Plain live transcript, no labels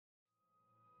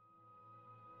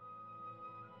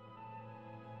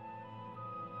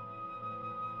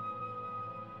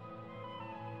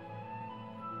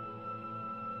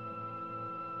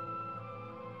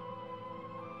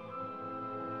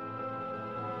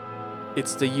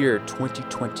It's the year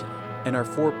 2020, and our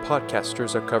four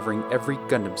podcasters are covering every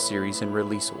Gundam series in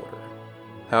release order.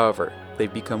 However,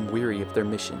 they've become weary of their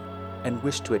mission and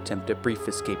wish to attempt a brief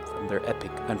escape from their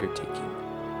epic undertaking.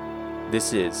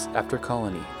 This is After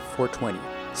Colony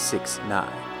 42069.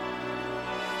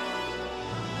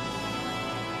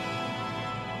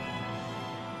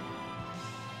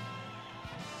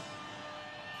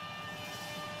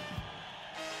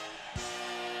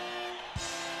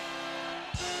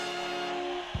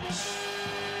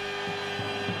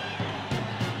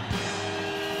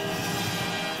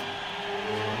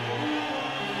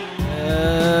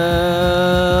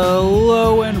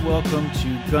 Hello and welcome to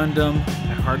Gundam,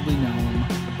 I Hardly Know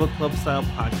Him, the book club style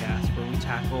podcast where we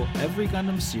tackle every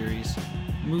Gundam series,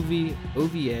 movie,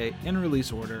 OVA, in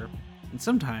release order, and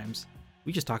sometimes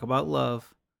we just talk about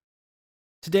love.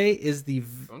 Today is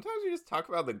Sometimes we just talk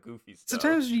about the goofy stuff.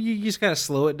 Sometimes you just gotta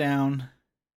slow it down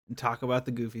and talk about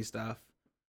the goofy stuff.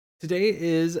 Today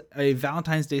is a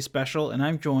Valentine's Day special, and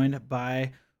I'm joined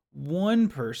by one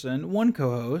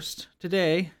co-host.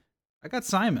 Today, I got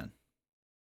Simon.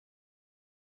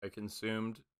 I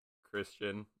consumed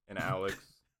Christian and Alex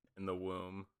in the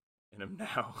womb, and am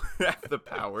now have the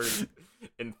powers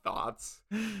and thoughts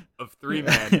of three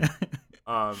men.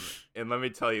 And let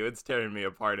me tell you, it's tearing me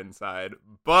apart inside.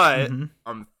 But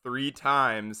I'm 3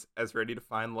 times as ready to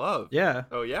find love. Yeah.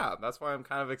 So yeah, that's why I'm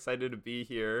kind of excited to be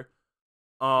here.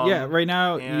 Yeah, right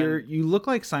now and- you look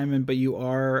like Simon, but you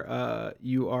are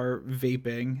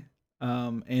vaping,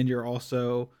 and you're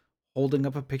also holding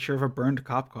up a picture of a burned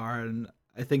cop car, and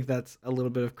I think that's a little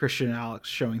bit of Christian and Alex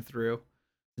showing through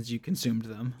since you consumed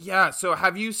them. Yeah, so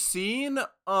have you seen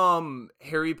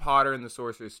Harry Potter and the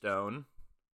Sorcerer's Stone?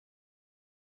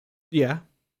 Yeah.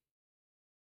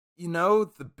 You know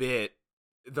the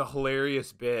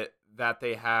hilarious bit that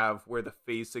they have where the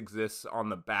face exists on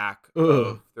the back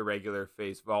of the regular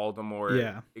face.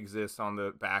 Voldemort exists on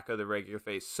the back of the regular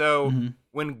face. So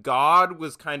when God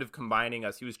was kind of combining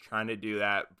us, he was trying to do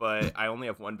that, but I only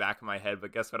have one back in my head,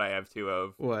 but guess what I have 2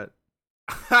 of? What?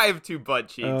 I have 2 butt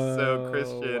cheeks. So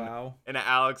Christian wow. and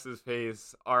Alex's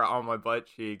face are on my butt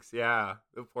cheeks. Yeah,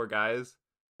 the poor guys.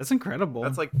 That's incredible.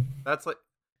 That's like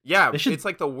yeah, should... it's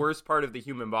like the worst part of the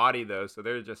human body though, so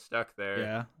they're just stuck there.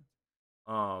 Yeah.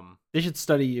 They should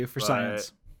study you for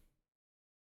science.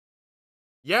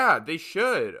 Yeah, they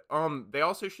should. They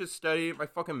also should study my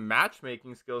fucking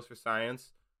matchmaking skills for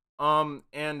science.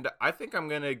 And I think I'm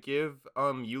gonna give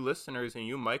you listeners and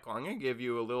you, Michael, I'm gonna give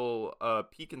you a little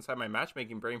peek inside my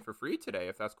matchmaking brain for free today,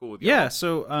 if that's cool with you. Yeah.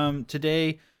 So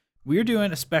today we're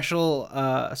doing a special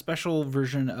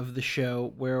version of the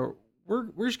show where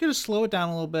we're just gonna slow it down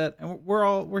a little bit, and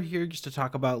we're here just to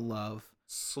talk about love.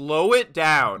 Slow it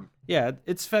down. Yeah,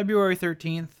 it's February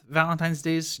 13th. Valentine's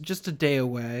Day's just a day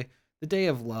away. The day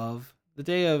of love. The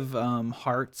day of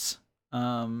hearts.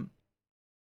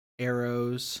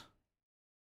 Arrows.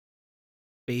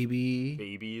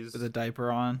 Babies. With a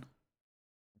diaper on.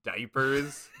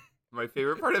 Diapers. My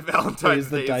favorite part of Valentine's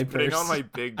Day is putting on my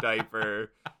big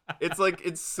diaper.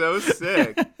 It's so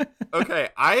sick. Okay,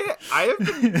 I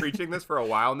have been preaching this for a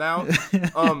while now.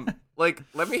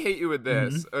 Let me hate you with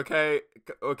this, okay?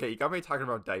 Okay, you got me talking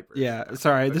about diapers. Yeah, now,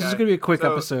 sorry. okay? This is going to be a quick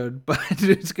episode, but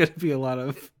it's going to be a lot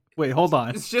of... Wait, hold on.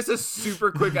 It's just a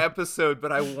super quick episode,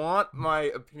 but I want my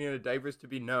opinion of diapers to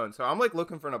be known. So I'm,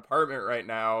 looking for an apartment right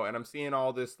now, and I'm seeing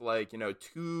all this,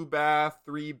 2 bath,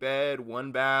 3 bed,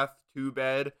 1 bath, 2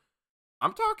 bed.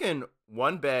 I'm talking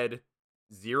 1 bed,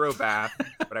 0 bath,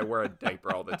 but I wear a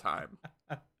diaper all the time.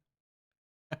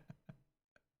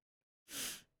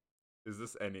 Is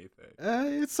this anything?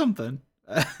 It's something.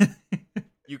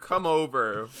 You come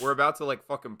over, we're about to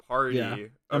fucking party. Yeah.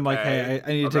 Okay? I'm like, hey,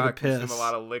 I need to take a piss. Consume a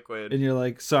lot of liquid. And you're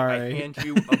like, sorry. I hand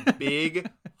you a big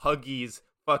Huggies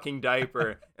fucking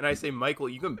diaper, and I say, Michael,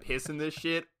 you can piss in this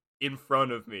shit in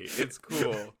front of me. It's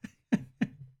cool.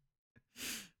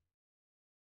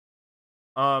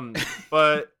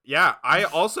 But yeah, I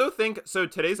also think so.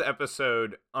 Today's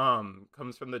episode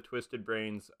comes from the twisted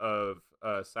brains of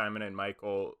Simon and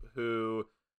Michael, who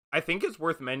I think is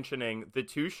worth mentioning. The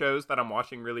 2 shows that I'm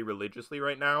watching really religiously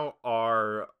right now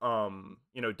are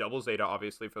Double Zeta,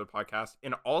 obviously, for the podcast,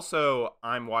 and also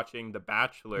I'm watching The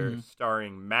Bachelor,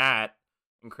 starring Matt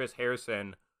and Chris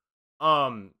Harrison.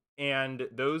 And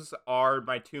those are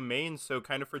my 2 mains. So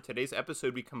kind of for today's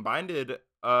episode, we combined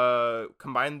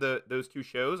those 2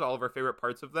 shows, all of our favorite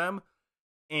parts of them.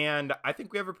 And I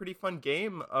think we have a pretty fun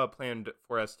game planned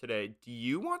for us today. Do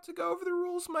you want to go over the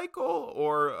rules, Michael,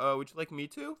 or would you like me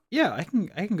to? Yeah, I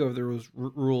can go over the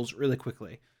rules really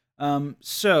quickly.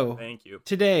 So thank you.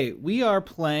 Today we are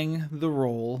playing the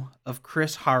role of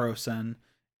Chris Harosen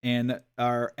and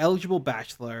our eligible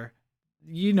bachelor,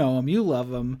 you know him, you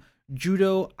love him,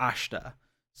 Judo Ashita.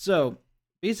 So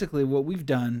basically what we've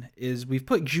done is we've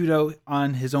put Judo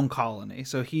on his own colony.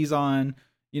 So he's on,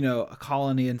 a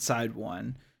colony inside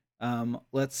one.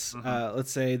 Let's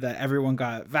say that everyone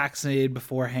got vaccinated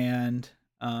beforehand.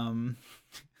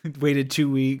 Waited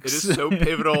 2 weeks. It is so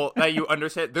pivotal that you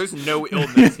understand. There's no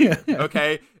illness here.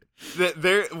 Okay,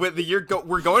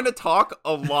 we're going to talk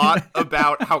a lot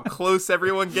about how close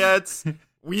everyone gets.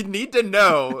 We need to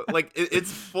know, like,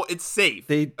 it's safe.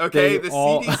 The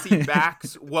CDC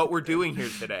backs what we're doing here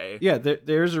today. Yeah,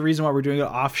 there's a reason why we're doing it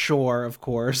offshore, of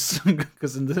course,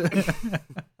 because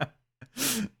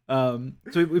so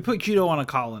we put Judo on a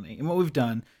colony, and what we've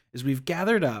done is we've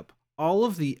gathered up all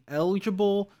of the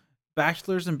eligible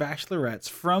bachelors and bachelorettes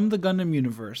from the Gundam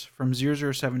universe, from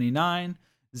 0079,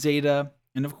 Zeta,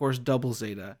 and of course Double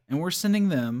Zeta, and we're sending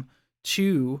them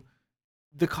to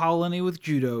the colony with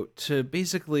Judo to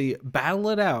basically battle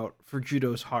it out for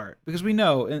Judo's heart, because we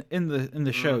know in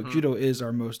the show Judo is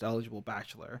our most eligible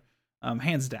bachelor,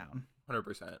 hands down,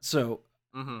 100%. So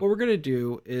what we're gonna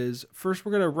do is first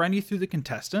we're gonna run you through the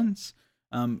contestants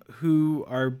who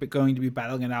are going to be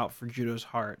battling it out for Judo's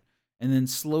heart, and then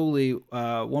slowly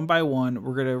one by one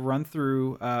we're gonna run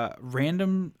through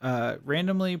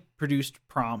randomly produced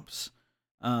prompts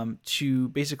to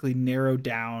basically narrow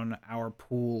down our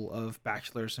pool of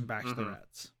bachelors and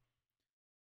bachelorettes.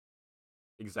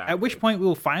 Exactly. At which point we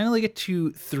will finally get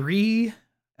to 3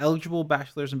 eligible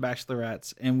bachelors and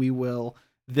bachelorettes, and we will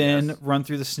then run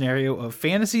through the scenario of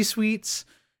fantasy suites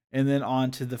and then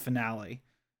on to the finale.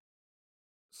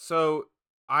 So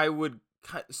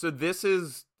this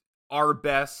is our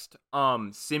best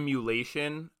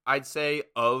simulation, I'd say,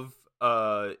 of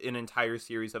an entire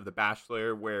series of The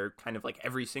Bachelor, where kind of like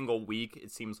every single week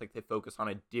it seems like they focus on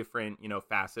a different,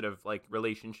 facet of like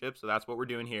relationship. So that's what we're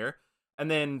doing here. And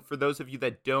then for those of you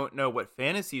that don't know what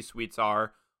fantasy suites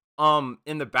are,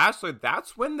 in The Bachelor,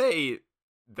 that's when they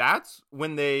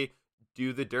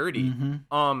do the dirty,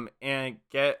 and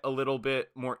get a little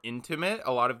bit more intimate.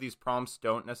 A lot of these prompts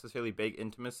don't necessarily beg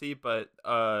intimacy, but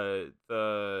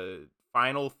the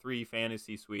final 3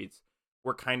 fantasy suites,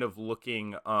 we're kind of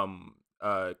looking,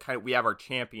 we have our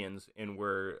champions, and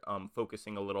we're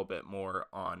focusing a little bit more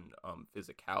on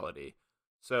physicality.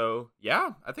 So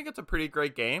yeah, I think it's a pretty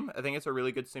great game. I think it's a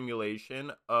really good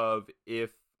simulation of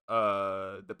if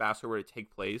The Bachelor were to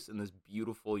take place in this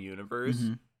beautiful universe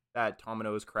that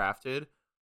Tomino has crafted.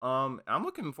 I'm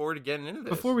looking forward to getting into this.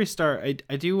 Before we start,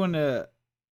 I do want to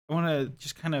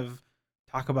just kind of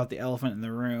talk about the elephant in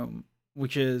the room,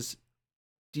 which is,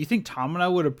 do you think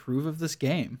Tomino would approve of this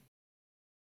game?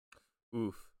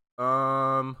 Oof.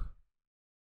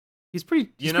 He's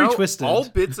pretty twisted. All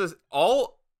bits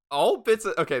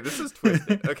of, okay, this is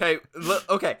twisted. Okay.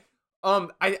 Okay.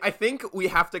 I think we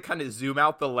have to kind of zoom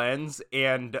out the lens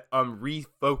and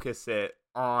refocus it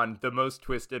on the most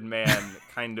twisted man,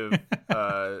 kind of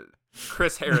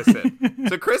Chris Harrison.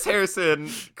 So Chris Harrison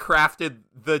crafted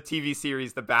the TV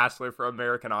series The Bachelor for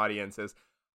American audiences.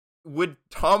 Would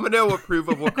Tomino approve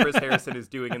of what Chris Harrison is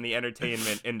doing in the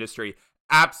entertainment industry?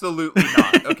 Absolutely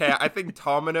not. Okay, I think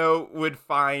Tomino would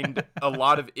find a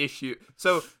lot of issue.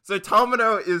 So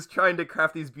Tomino is trying to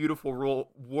craft these beautiful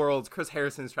worlds. Chris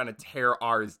Harrison is trying to tear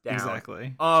ours down.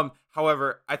 Exactly.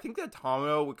 However, I think that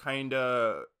Tomino would kind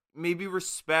of maybe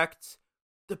respect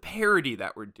the parody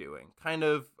that we're doing. Kind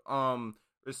of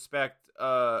respect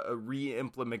a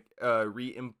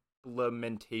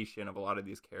reimplementation of a lot of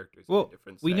these characters. Well, in a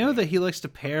different we setting. know that he likes to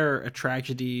pair a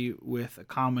tragedy with a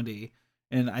comedy.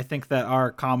 And I think that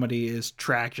our comedy is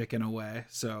tragic in a way.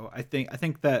 So I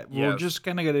think that we're just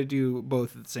kind of going to do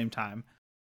both at the same time.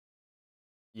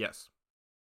 Yes.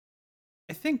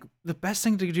 I think the best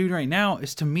thing to do right now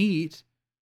is to meet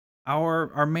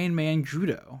our main man,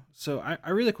 Judo. So I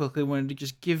really quickly wanted to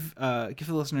just give the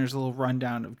listeners a little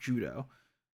rundown of Judo.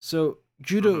 So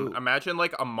Judo... Imagine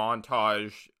like a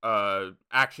montage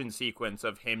action sequence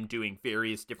of him doing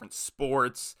various different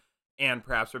sports and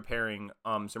perhaps preparing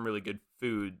some really good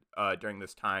food during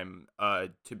this time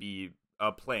to be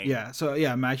playing. Yeah, so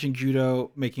imagine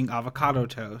Judo making avocado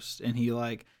toast, and he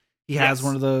has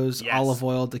one of those olive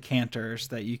oil decanters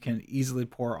that you can easily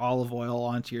pour olive oil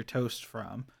onto your toast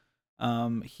from.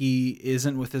 He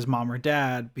isn't with his mom or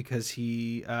dad because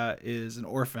he is an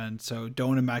orphan, so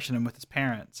don't imagine him with his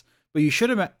parents. But you should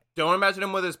don't imagine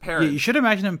him with his parents. Yeah, you should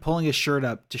imagine him pulling his shirt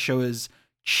up to show his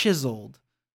chiseled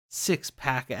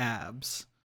 6-pack abs.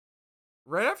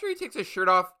 Right after he takes his shirt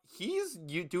off, he's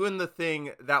doing the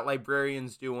thing that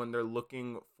librarians do when they're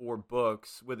looking for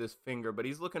books with his finger, but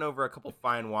he's looking over a couple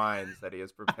fine wines that he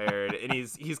has prepared, and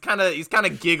he's kind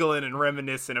of giggling and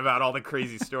reminiscing about all the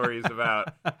crazy stories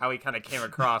about how he kind of came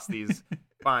across these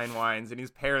fine wines, and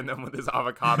he's pairing them with his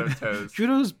avocado toast.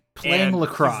 Judo's playing And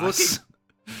lacrosse.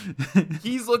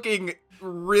 He's looking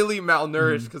really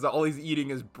malnourished because all he's eating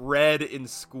is bread and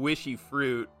squishy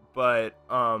fruit. But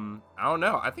I don't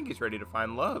know. I think he's ready to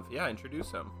find love. Yeah,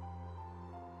 introduce him.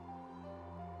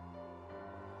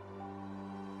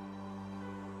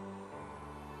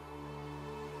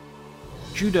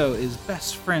 Judo is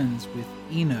best friends with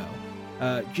Ino.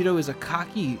 Judo is a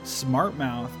cocky, smart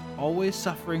mouth, always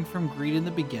suffering from greed in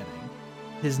the beginning.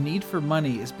 His need for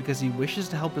money is because he wishes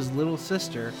to help his little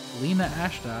sister, Lena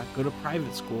Ashta, go to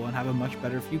private school and have a much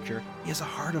better future. He has a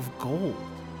heart of gold.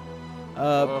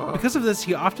 Because of this,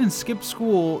 he often skips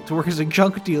school to work as a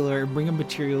junk dealer and bring him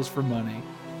materials for money,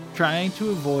 trying to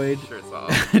avoid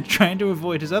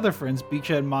his other friends,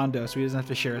 Bicha and Mondo, so he doesn't have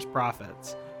to share his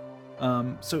profits.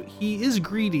 So he is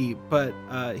greedy, but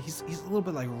he's a little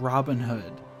bit like Robin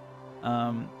Hood.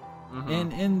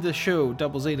 And in the show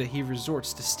Double Zeta, he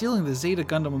resorts to stealing the Zeta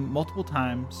Gundam multiple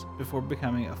times before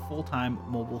becoming a full-time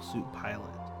mobile suit pilot.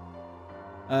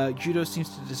 Judo seems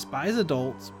to despise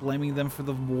adults, blaming them for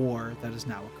the war that is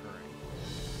now occurring.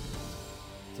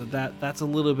 So that's a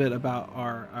little bit about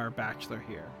our bachelor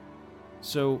here.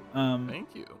 So,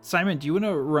 Thank you. Simon, do you want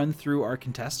to run through our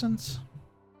contestants?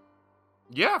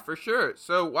 Yeah, for sure.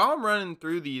 So while I'm running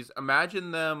through these,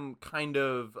 imagine them kind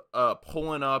of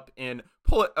pulling up in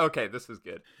okay, this is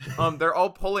good. They're all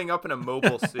pulling up in a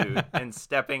mobile suit and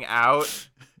stepping out,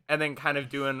 and then kind of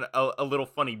doing a little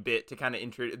funny bit to kind of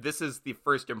introduce. This is the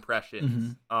first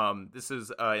impressions. This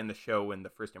is in the show when the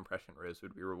first impression rose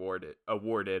would be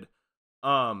awarded.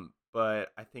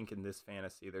 But I think in this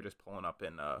fantasy, they're just pulling up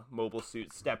in a mobile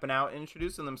suit, stepping out, and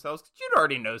introducing themselves. Because Jude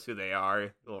already knows who they are, you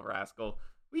little rascal.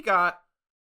 We got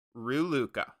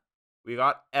Ruluka. We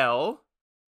got L.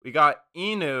 We got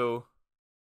Inu.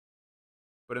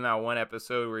 But in that one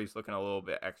episode where he's looking a little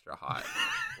bit extra hot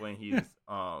when he's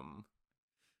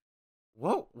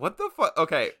whoa, what the fuck?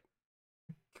 Okay.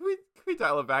 Can we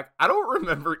dial it back? I don't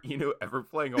remember Inu ever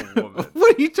playing a woman.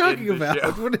 What are you talking about?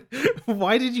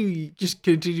 Why did you just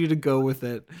continue to go with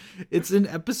it? It's an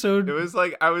episode. It was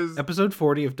like episode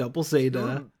 40 of Double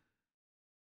Zeta.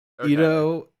 Okay.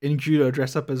 Ino and Judo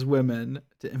dress up as women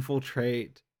to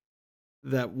infiltrate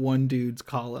that one dude's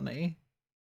colony.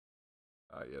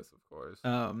 Yes, of course.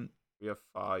 We have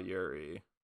Fa Yuri.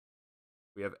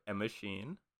 We have Emma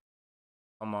Sheen.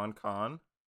 Aman Khan.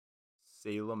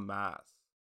 Salem Mass.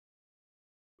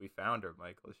 We found her,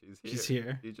 Michael. She's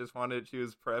here. She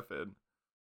was prepping.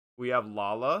 We have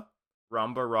Lala.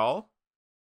 Ramba Ral.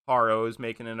 Haro is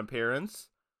making an appearance.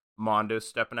 Mondo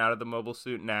stepping out of the mobile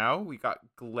suit now. We got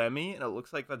Glemmy, and it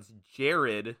looks like that's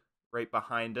Jared right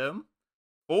behind him.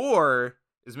 Or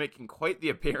is making quite the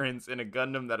appearance in a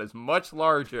Gundam that is much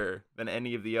larger than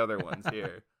any of the other ones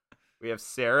here. We have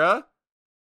Sarah.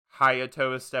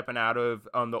 Hayato is stepping out of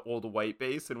the old white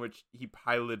base, in which he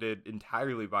piloted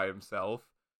entirely by himself.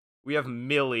 We have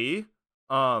Millie.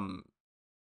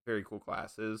 Very cool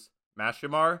classes.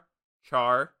 Mashimar,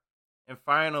 Char, and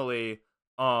finally,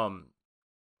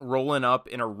 rolling up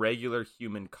in a regular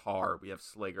human car, we have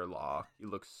Slager Law. He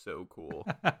looks so cool.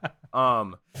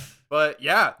 But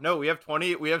yeah, no, we have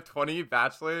 20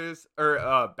 bachelors or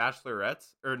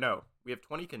bachelorettes, or no, we have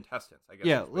 20 contestants, I guess.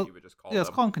 Yeah, that's what you would just call let's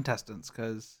them. call them contestants,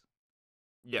 because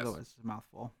yes, otherwise it's a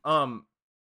mouthful.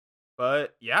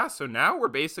 But yeah, so now we're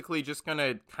basically just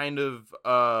gonna kind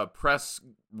of press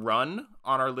run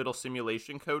on our little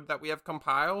simulation code that we have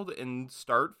compiled and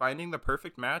start finding the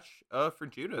perfect match for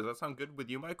Judo. Does that sound good with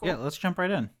you, Michael? Yeah, let's jump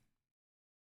right in.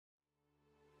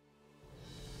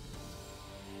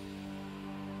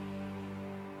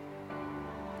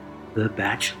 The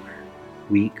Bachelor,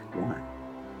 Week 1.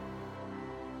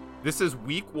 This is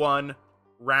week 1,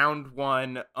 round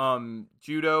 1.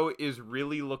 Judo is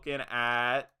really looking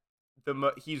at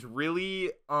he's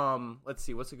really let's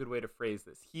see, what's a good way to phrase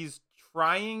this? He's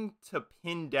trying to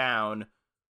pin down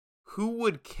who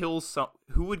would kill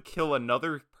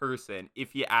another person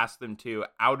if you asked them to,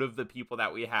 out of the people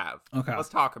that we have. Okay, let's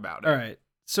talk about it. All right.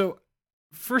 So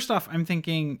first off, I'm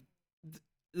thinking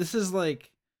this is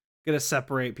like gonna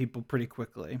separate people pretty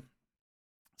quickly.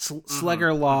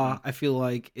 Slager Law, I feel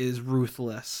like, is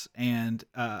ruthless and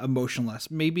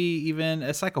emotionless, maybe even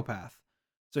a psychopath.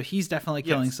 So he's definitely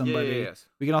killing somebody. Yes.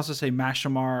 We can also say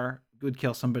Mashamar would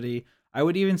kill somebody. I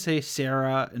would even say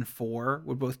Sarah and 4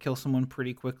 would both kill someone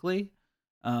pretty quickly.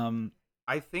 I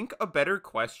I think a better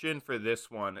question for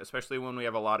this one, especially when we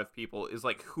have a lot of people, is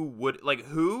like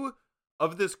who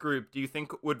of this group do you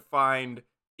think would find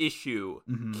issue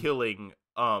killing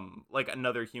like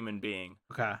another human being?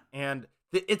 Okay. And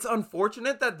it's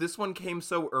unfortunate that this one came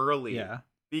so early. Yeah.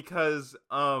 Because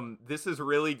this is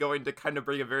really going to kind of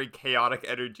bring a very chaotic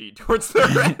energy towards the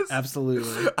rest.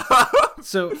 Absolutely.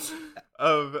 So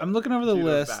I'm looking over the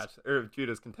list or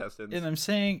Judah's contestants, and I'm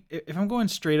saying if I'm going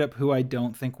straight up, who I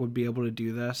don't think would be able to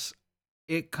do this,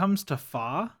 it comes to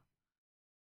Fa.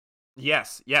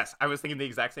 Yes, I was thinking the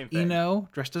exact same thing. Ino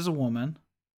dressed as a woman.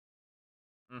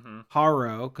 Mm-hmm.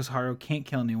 Haru, because Haru can't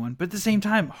kill anyone, but at the same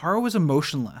time, Haru is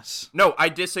emotionless. No, I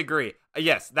disagree.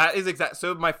 Yes, that is exact.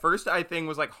 So my first thing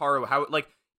was like Haru. How like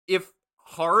if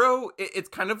Haru, it's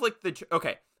kind of like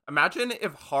okay. Imagine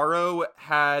if Haru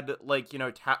had like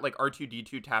like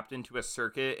R2-D2 tapped into a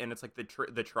circuit and it's like the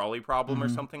trolley problem or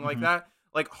something like that.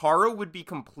 Like Haru would be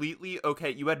completely okay.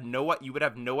 You would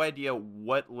have no idea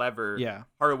what lever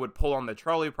Haru would pull on the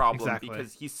trolley problem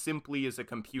because he simply is a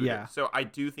computer. Yeah. So I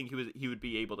do think he would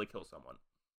be able to kill someone.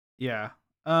 Yeah.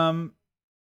 The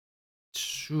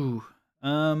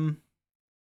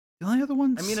only other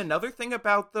ones. I mean, another thing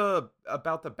about the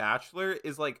Bachelor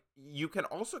is like you can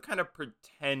also kind of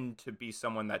pretend to be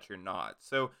someone that you're not.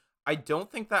 So I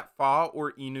don't think that Fa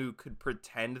or Inu could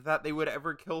pretend that they would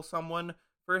ever kill someone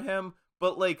for him.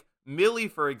 But like Millie,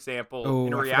 for example,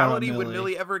 in reality, would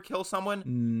Millie ever kill someone?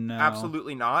 No,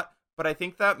 absolutely not. But I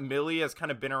think that Millie has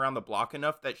kind of been around the block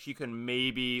enough that she can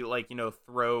maybe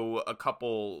throw a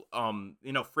couple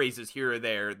phrases here or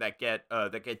there that get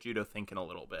Judo thinking a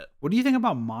little bit. What do you think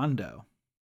about Mondo?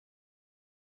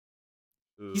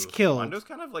 Ooh, he's killed. Mondo's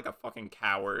kind of like a fucking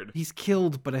coward. He's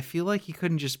killed, but I feel like he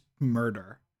couldn't just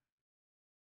murder.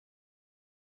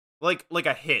 Like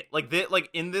a hit. Like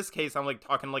in this case, I'm like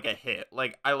talking like a hit.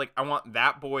 I want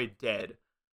that boy dead.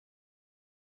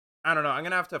 I don't know. I'm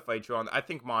gonna have to fight you on. I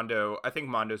think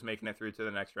Mondo's making it through to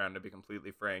the next round. To be completely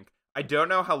frank, I don't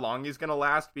know how long he's gonna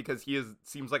last because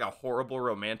seems like a horrible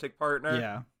romantic partner.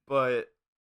 Yeah. But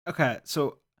okay,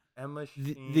 so Emma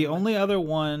Sheen. The only other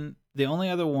one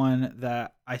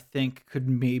that I think could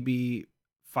maybe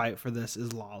fight for this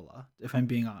is Lala. If I'm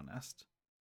being honest.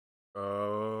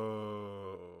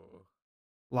 Oh.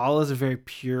 Lala is a very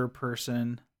pure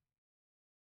person.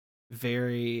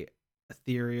 Very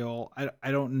ethereal.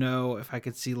 I don't know if I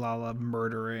could see Lala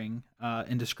murdering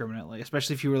indiscriminately,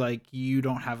 especially if you were like, you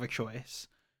don't have a choice.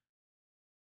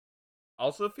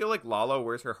 Also feel like Lala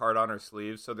wears her heart on her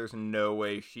sleeve, so there's no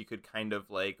way she could kind of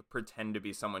like pretend to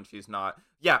be someone she's not.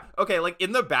 Yeah, okay, like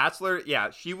in The Bachelor, yeah,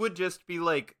 she would just be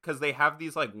like, because they have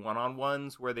these like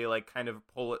one-on-ones where they like kind of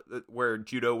pull it, where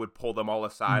Judo would pull them all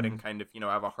aside and kind of,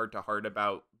 have a heart-to-heart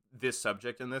about this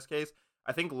subject in this case.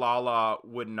 I think Lala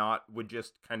would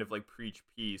just kind of like preach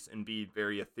peace and be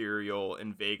very ethereal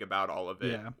and vague about all of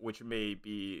it, which may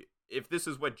be, if this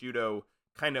is what Judo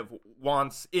kind of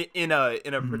wants in a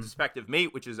prospective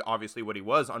mate, which is obviously what he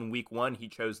was on week 1. He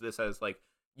chose this as like,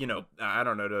 I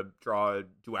don't know, to draw a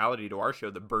duality to our show,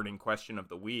 the burning question of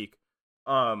the week.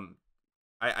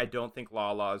 I don't think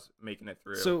Lala's making it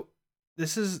through. So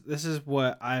this is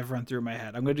what I've run through in my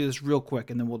head. I'm going to do this real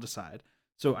quick and then we'll decide.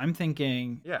 So I'm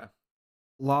thinking,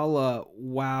 Lala,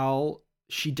 while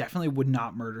she definitely would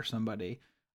not murder somebody,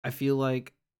 I feel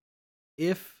like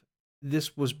if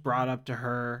this was brought up to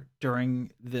her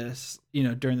during this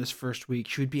first week,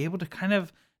 she would be able to kind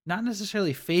of not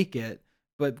necessarily fake it,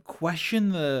 but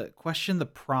question the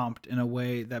prompt in a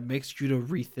way that makes Judo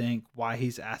rethink why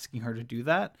he's asking her to do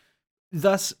that,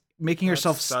 thus making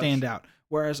herself stand out.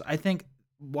 Whereas I think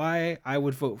why I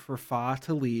would vote for Fa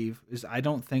to leave is I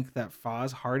don't think that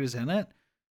Fa's heart is in it,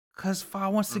 because Fa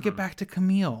wants to get back to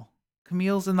Camille.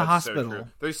 Camille's in the hospital. So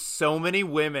there's so many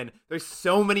women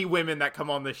that come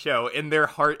on the show and their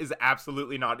heart is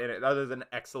absolutely not in it. That is an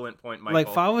excellent point, Michael. Like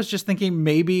Fa was just thinking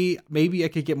maybe I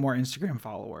could get more Instagram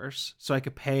followers so I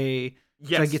could pay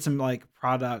so I get some like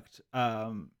product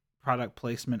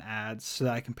placement ads so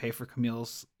that I can pay for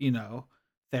Camille's,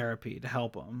 therapy to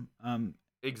help him.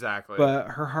 Exactly.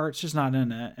 But her heart's just not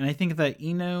in it. And I think that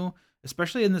Eno,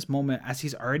 especially in this moment, as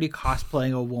he's already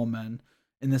cosplaying a woman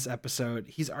in this episode,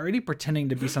 he's already pretending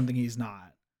to be something he's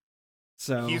not.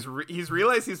 So he's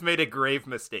realized he's made a grave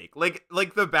mistake. Like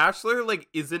The Bachelor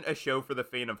isn't a show for the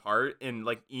faint of heart, and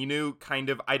like Inu kind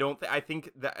of I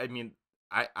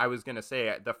was gonna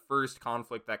say the first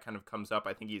conflict that kind of comes up,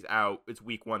 I think he's out. It's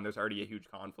week 1. There's already a huge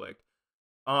conflict.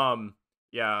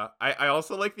 Yeah, I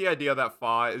also like the idea that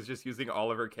Fa is just using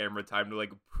all of her camera time to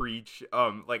like preach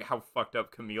like how fucked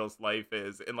up Camille's life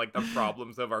is and like the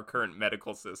problems of our current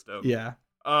medical system. Yeah.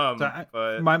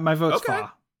 But my vote's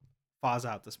Fa. Fa's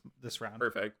out this round.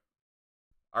 Perfect.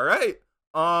 All right.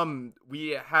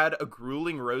 We had a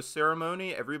grueling rose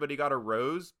ceremony. Everybody got a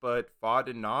rose, but Fa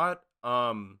did not.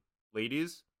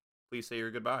 Ladies, please say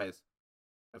your goodbyes.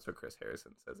 That's what Chris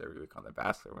Harrison says every week on The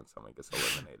Bachelor when someone gets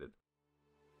eliminated.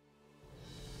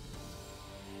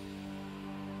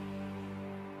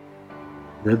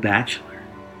 The Bachelor,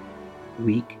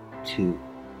 Week 2.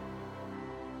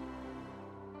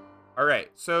 All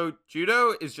right, so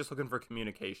Judo is just looking for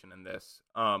communication in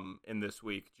this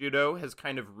week. Judo has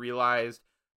kind of realized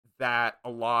that a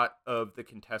lot of the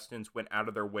contestants went out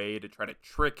of their way to try to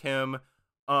trick him,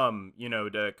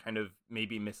 to kind of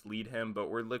maybe mislead him,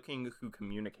 but we're looking who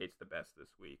communicates the best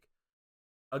this week.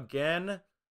 Again,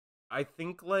 I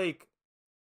think like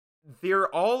they're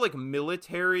all like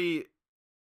military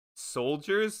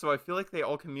soldiers, so I feel like they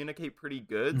all communicate pretty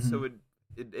good. Mm-hmm. So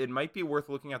it might be worth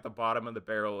looking at the bottom of the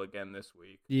barrel again this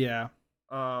week. Yeah.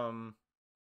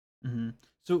 Mm-hmm.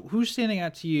 So who's standing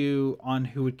out to you on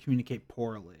who would communicate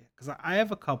poorly? Because I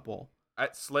have a couple.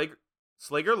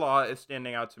 Slager Law is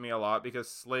standing out to me a lot because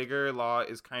Slager Law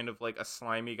is kind of like a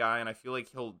slimy guy, and I feel like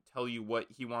he'll tell you what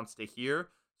he wants to hear.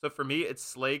 So for me,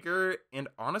 it's Slager, and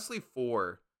honestly,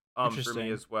 4 for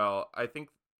me as well. I think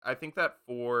that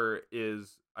 4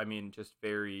 is, just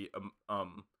very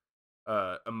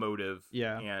emotive,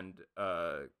 and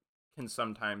can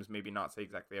sometimes maybe not say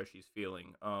exactly how she's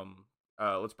feeling.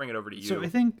 Let's bring it over to you. So I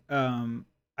think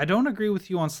I don't agree with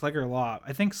you on Slager Law.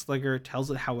 I think Slager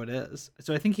tells it how it is.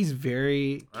 So I think he's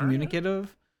very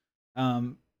communicative,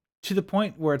 to the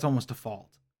point where it's almost a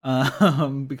fault,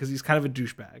 because he's kind of a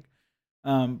douchebag.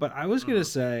 But I was gonna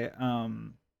say,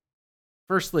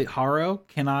 firstly, Haro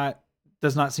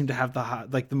does not seem to have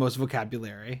the most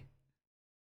vocabulary.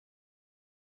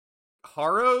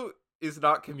 Haro is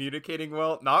not communicating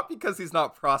well, not because he's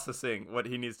not processing what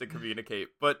he needs to communicate,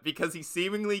 but because he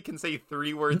seemingly can say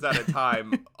 3 words at a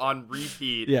time on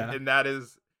repeat. Yeah. And that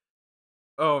is,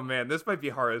 oh man, this might be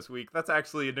Haro's week. That's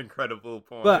actually an incredible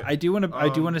point. But I do want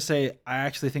to say, I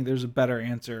actually think there's a better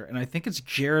answer, and I think it's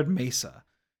Jared Mesa.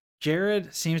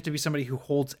 Jared seems to be somebody who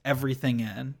holds everything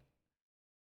in.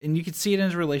 And you could see it in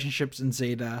his relationships in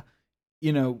Zeta.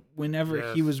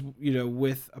 Whenever he was,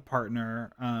 with a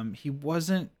partner, he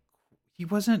wasn't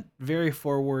very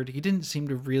forward. He didn't seem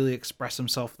to really express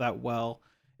himself that well.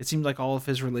 It seemed like all of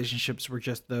his relationships were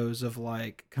just those of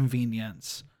like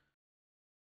convenience.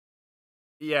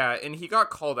 Yeah, and he got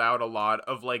called out a lot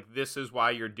of like, this is why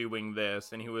you're doing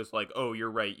this, and he was like, oh, you're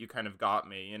right, you kind of got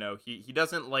me. He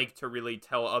doesn't like to really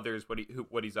tell others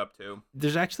what he's up to.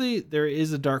 There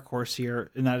is a dark horse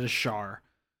here, and that is Shar.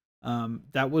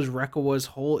 That was Rekawa's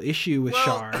whole issue with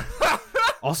Shar.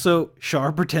 Also,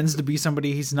 Shar pretends to be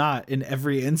somebody he's not in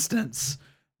every instance.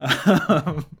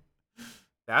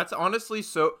 That's honestly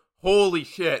so... Holy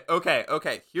shit.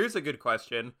 Okay. Here's a good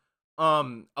question.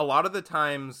 A lot of the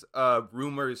times,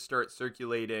 rumors start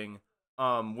circulating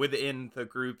within the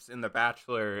groups in The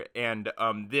Bachelor, and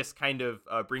this kind of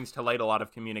brings to light a lot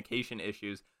of communication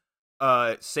issues.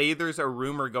 Say there's a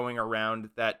rumor going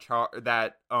around that Char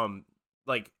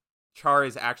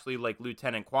is actually like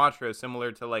Lieutenant Quattro,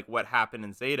 similar to like what happened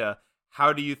in Zeta.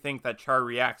 How do you think that Char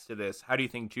reacts to this? How do you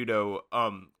think Judo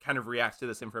kind of reacts to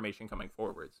this information coming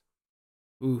forwards?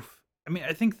 Oof.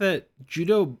 I think that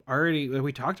Judo already, like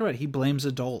we talked about, he blames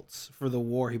adults for the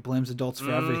war. He blames adults for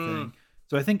everything.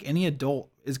 So I think any adult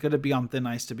is going to be on thin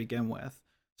ice to begin with.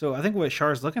 So I think what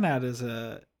Char's looking at is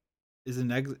an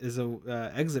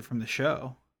exit from the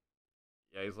show.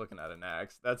 Yeah, he's looking at an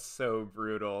axe. That's so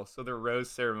brutal. So the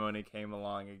rose ceremony came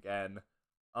along again.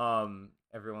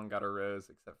 Everyone got a rose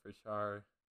except for Char.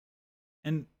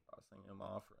 And crossing him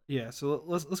off. Yeah, so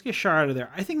let's get Char out of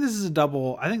there. I think this is a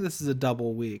double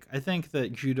week. I think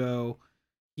that Judo,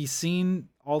 he's seen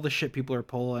all the shit people are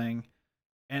pulling,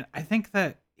 and I think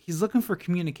that he's looking for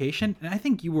communication, and I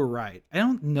think you were right. I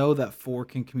don't know that 4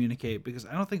 can communicate, because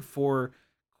I don't think 4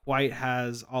 quite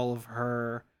has all of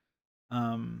her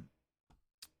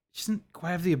she doesn't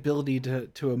quite have the ability to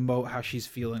emote how she's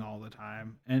feeling all the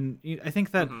time. And I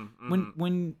think that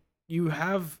when you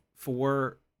have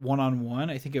 4 one-on-one,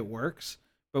 I think it works.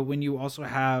 But when you also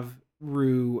have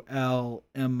Rue, Elle,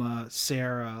 Emma,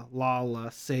 Sarah, Lala,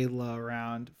 Sayla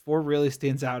around, 4 really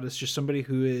stands out as just somebody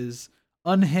who is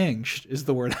unhinged, is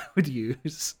the word I would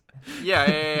use.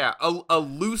 Yeah. A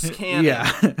loose cannon.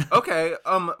 Yeah. Okay,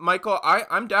 Michael,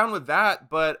 I'm down with that,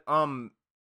 but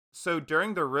so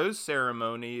during the rose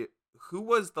ceremony, who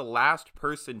was the last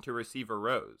person to receive a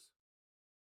rose?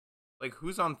 Like,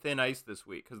 who's on thin ice this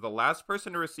week? Because the last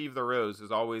person to receive the rose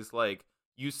is always like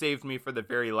you saved me for the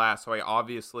very last, so I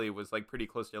obviously was like pretty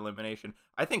close to elimination.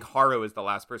 I think Haru is the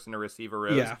last person to receive a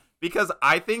rose. Yeah. Because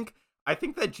I think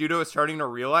that Judo is starting to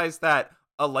realize that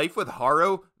a life with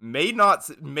Haru may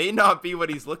not be what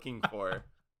he's looking for.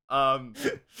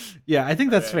 Yeah, I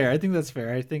think that's Okay.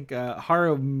 fair. I think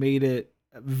Haru made it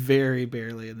very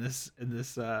barely in this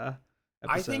episode.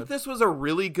 I think this was a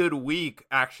really good week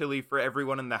actually for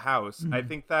everyone in the house. I Mhm.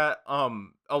 think that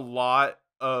a lot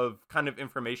of kind of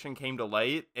information came to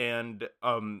light, and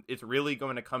it's really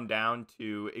going to come down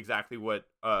to exactly what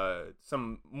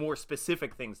some more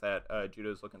specific things that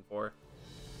Judo's looking for.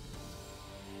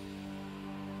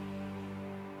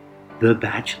 The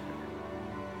Bachelor,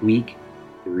 Week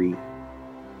 3.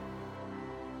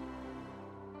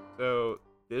 So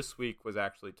this week was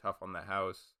actually tough on the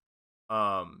house,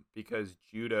 because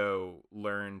Judo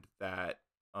learned that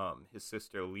his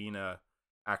sister Lena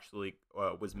actually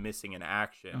was missing in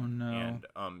action. Oh, no.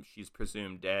 And she's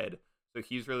presumed dead. So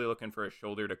he's really looking for a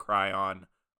shoulder to cry on.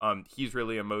 He's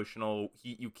really emotional.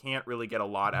 You can't really get a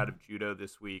lot out of Judo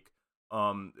this week.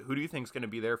 Who do you think's going to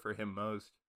be there for him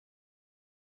most?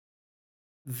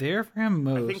 There for him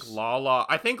most.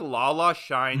 I think Lala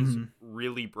shines Mhm.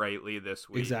 really brightly this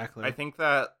week. Exactly. I think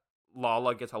that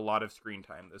Lala gets a lot of screen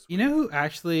time this week. You know who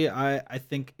actually I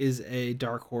think is a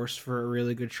dark horse for a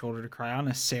really good shoulder to cry on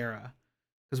is Sarah.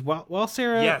 Because while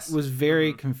Sarah Yes. was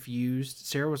very Mhm. confused,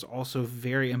 Sarah was also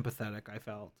very empathetic, I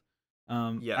felt.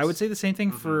 I Yes. would say the same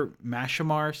thing for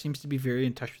Mashamar. Seems to be very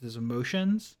in touch with his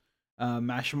emotions.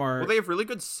 Mashamar, Well, they have really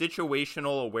good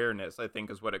situational awareness, I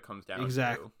think, is what it comes down to.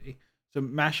 exactly. So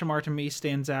Mashamar to me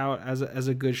stands out as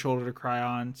a good shoulder to cry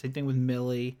on. Same thing with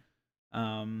Millie.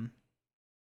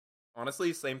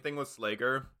 Honestly, same thing with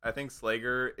Slager. I think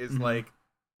Slager is Mhm. like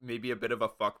maybe a bit of a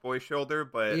fuckboy shoulder,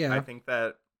 but Yeah. I think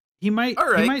that He might. all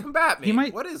right, he might, combat me. He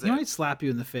might. What is He it? might slap you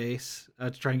in the face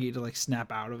to try and get you to like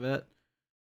snap out of it.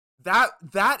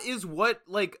 That is what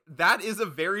that is a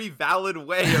very valid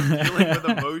way of dealing with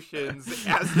emotions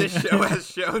as this show has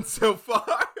shown so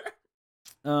far.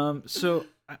 So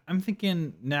I'm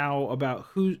thinking now about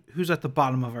who's at the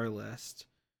bottom of our list,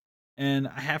 and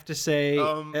I have to say,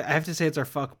 it's our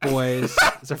fuck boys.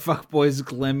 It's our fuck boys,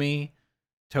 Glimmy,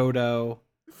 Toto,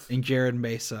 and Jared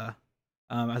Mesa.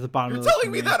 At the bottom You're of the list.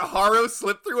 telling me that Haru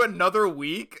slipped through another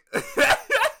week?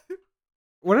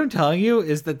 What I'm telling you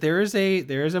is that there is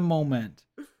a moment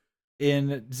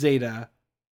in Zeta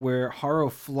where Haru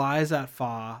flies at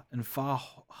Fa and Fa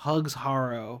hugs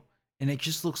Haru, and it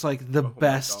just looks like the Oh my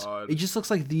best. God. It just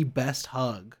looks like the best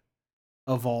hug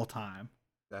of all time.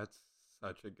 That's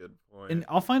such a good point. And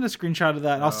I'll find a screenshot of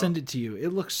that and I'll No. send it to you. It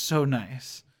looks so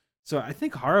nice. So I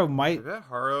think Haru I might. bet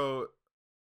Haru,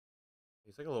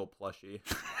 he's like a little plushie.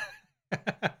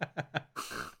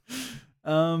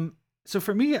 So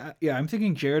for me, yeah, I'm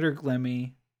thinking Jared or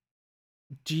Glemmy.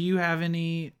 Do you have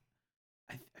any?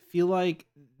 I feel like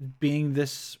being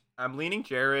this. I'm leaning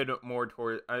Jared more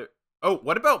toward.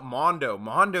 What about Mondo?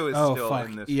 Mondo is Oh still fuck!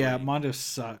 in this. Yeah, week. Mondo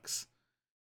sucks.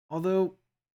 Although,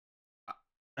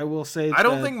 I will say I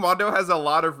don't that think Mondo has a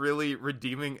lot of really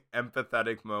redeeming,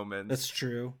 empathetic moments. that's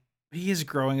true. He is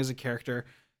growing as a character.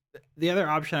 The other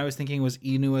option I was thinking was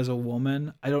Inu as a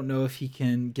woman. I don't know if he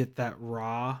can get that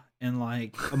raw and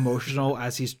like emotional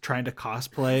as he's trying to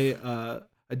cosplay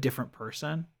a different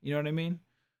person. You know what I mean?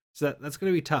 So that's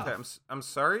gonna be tough. Okay, I'm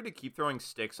sorry to keep throwing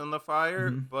sticks on the fire,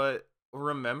 Mhm. but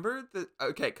remember that.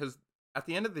 Okay, because at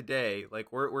the end of the day,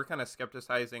 like we're kind of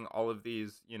skepticizing all of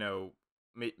these,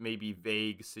 maybe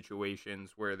vague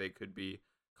situations where they could be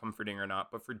comforting or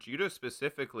not. But for Judo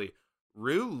specifically,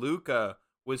 Rue Luca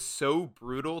was so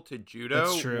brutal to Judo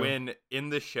That's true. when in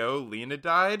the show Lena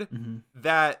died Mhm.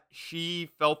 that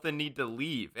she felt the need to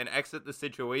leave and exit the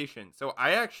situation. So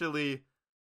I actually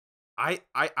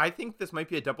I think this might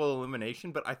be a double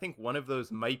elimination, but I think one of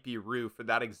those might be Rue for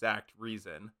that exact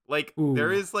reason. Like there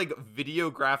Ooh. is like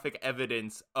videographic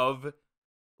evidence of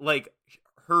like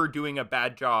her doing a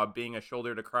bad job being a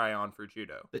shoulder to cry on for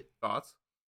Judo. Thoughts?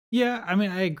 Yeah, I mean,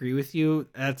 I agree with you.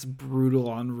 That's brutal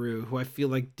on Rue, who I feel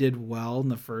like did well in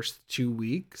the first 2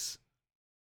 weeks.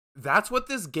 That's what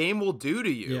this game will do to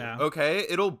you. Yeah. Okay?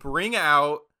 It'll bring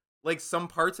out like some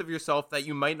parts of yourself that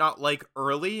you might not like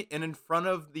early and in front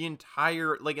of the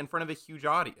entire in front of a huge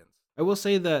audience. I will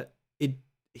say that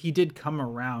he did come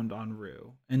around on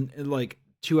Rue, and like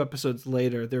 2 episodes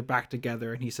later, they're back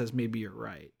together, and he says, "Maybe you're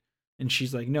right," and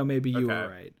she's like, "No, maybe you were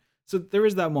Okay. right." So there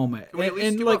is that moment. Can we at least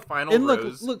and do like, a final and look,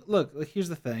 rose? look. Here's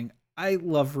the thing. I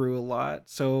love Rue a lot,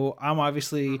 so I'm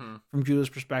obviously Mhm. from Judo's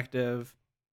perspective.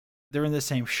 They're in the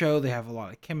same show. They have a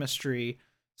lot of chemistry.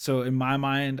 So in my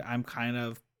mind, I'm kind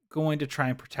of going to try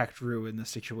and protect Rue in this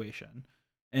situation.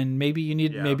 And maybe you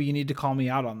need Yeah. to call me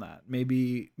out on that.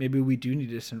 Maybe we do need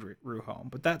to send Rue home.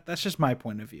 But that's just my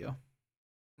point of view.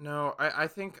 No, I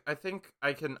think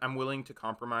I'm willing to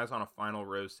compromise on a final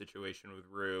rose situation with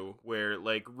Rue, where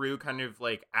like Rue kind of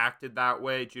like acted that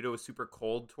way. Judo was super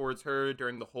cold towards her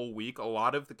during the whole week. A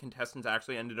lot of the contestants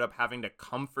actually ended up having to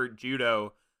comfort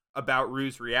Judo about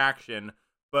Rue's reaction.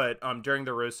 But during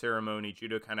the rose ceremony,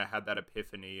 Judo kind of had that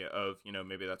epiphany of,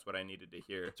 maybe that's what I needed to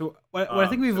hear. So what I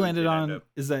think we've so it landed did end on up-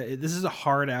 is that this is a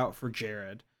hard out for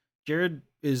Jared. Jared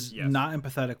is Yes. not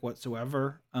empathetic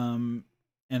whatsoever.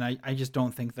 And I just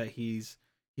don't think that he's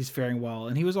faring well.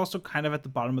 And he was also kind of at the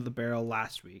bottom of the barrel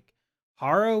last week.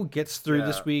 Haro gets through Yeah.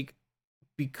 this week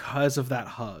because of that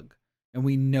hug. And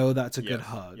we know that's a good Yes,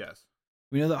 hug. Yes.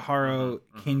 We know that Haro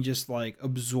Mhm, can just like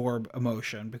absorb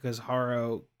emotion because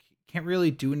Haro can't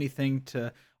really do anything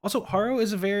to. Also, Haro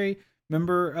is a very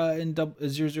member in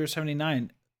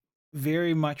 0079,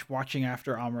 very much watching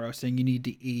after Amuro, saying you need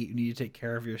to eat, you need to take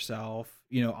care of yourself.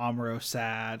 Amuro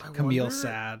sad, I Camille wonder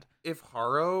sad. If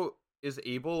Haro is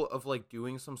able of like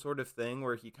doing some sort of thing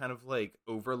where he kind of like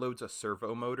overloads a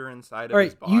servo motor inside of All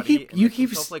his right, body you keep- and you makes keep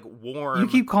himself s- like warm. You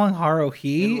keep calling Haro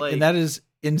he, and, like- and that is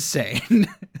insane.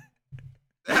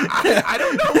 I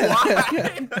don't know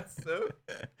why. That's so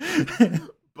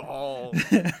ball.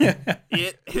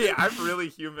 I've really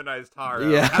humanized Haro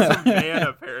Yeah. as a man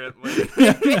apparently.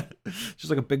 Just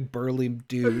like a big burly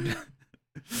dude.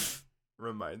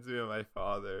 Reminds me of my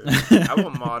father. How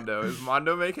about Mondo? Is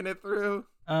Mondo making it through?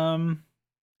 I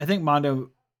think Mondo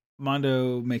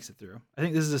makes it through. I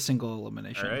think this is a single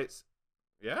elimination. All right.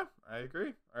 Yeah, I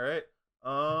agree. All right.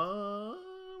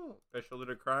 Special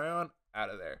to cry on, out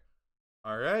of there.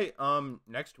 All right.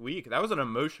 Next week. That was an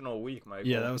emotional week, Michael.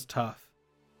 Yeah, that was tough.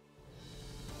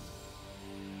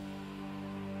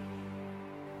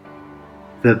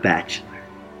 The Bachelor,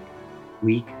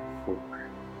 Week 4.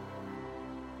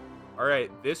 All right.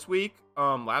 This week,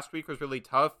 last week was really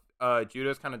tough.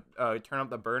 Judo's kind of turn up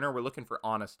the burner. We're looking for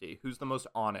honesty. Who's the most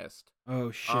honest?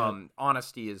 Oh shit.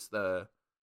 Honesty is the.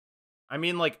 I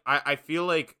mean, like, I feel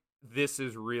like this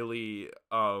is really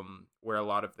where a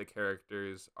lot of the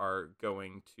characters are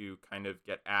going to kind of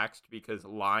get axed because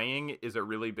lying is a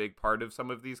really big part of some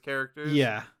of these characters.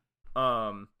 Yeah.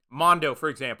 Mondo, for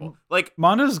example, like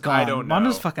Mondo's gone. I don't know.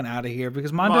 Mondo's fucking out of here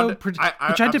because Mondo. Mondo- he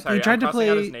I'm tried to sorry, he tried I'm to crossing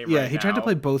out play. his name Yeah, right he tried to now.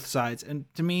 play both sides, and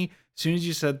to me, as soon as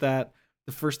you said that,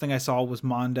 the first thing I saw was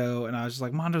Mondo, and I was just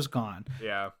like, Mondo's gone.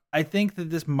 Yeah. I think that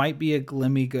this might be a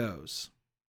Glimmy goes.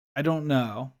 I don't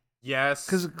know Yes.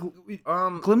 because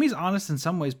Glimmy's honest in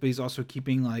some ways, but he's also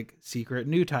keeping like secret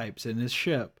new types in his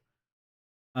ship.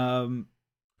 Okay,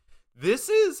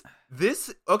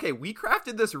 we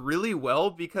crafted this really well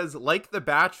because like The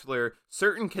Bachelor,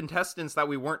 certain contestants that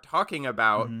we weren't talking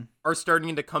about Mhm. are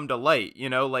starting to come to light,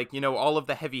 all of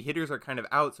the heavy hitters are kind of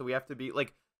out, so we have to be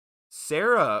like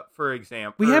Sarah, for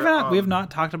example. we have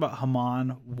not talked about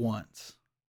Haman once.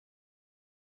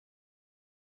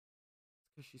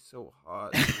 Because she's so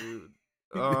hot, dude.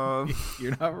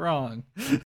 You're not wrong.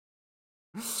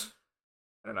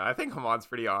 I don't know. I think Haman's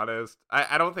pretty honest.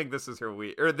 I don't think this is her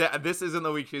week, or this isn't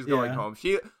the week she's going Yeah. home.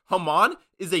 Haman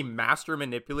is a master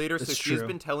manipulator, so That's she's true.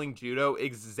 been telling Judo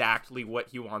exactly what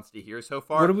he wants to hear so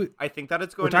far. What do we- I think that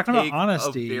it's We're going to talking about take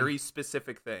honesty. a very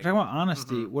specific thing. Talking about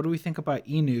honesty, Mhm. what do we think about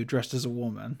Inu dressed as a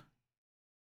woman?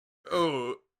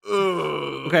 Oh,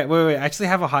 Okay, wait. I actually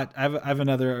have I have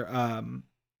another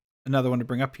one to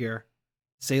bring up here.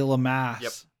 Sayla Mass.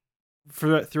 Yep.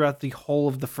 Throughout the whole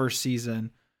of the first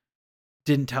season,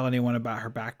 didn't tell anyone about her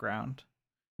background.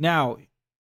 Now,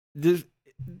 this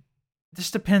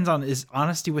depends on, is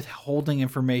honesty withholding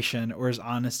information or is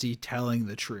honesty telling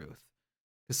the truth?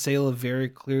 Because Sayla very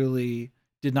clearly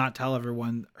did not tell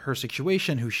everyone her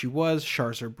situation, who she was,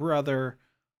 Char's her brother,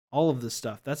 all of this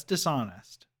stuff. That's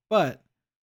dishonest. But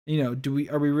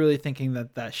are we really thinking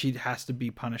that she has to be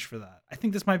punished for that? I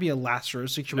think this might be a last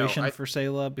rose situation for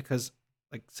Sayla because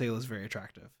like Sayla's very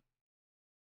attractive.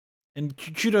 And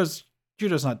Judo's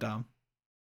not dumb.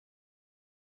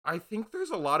 I think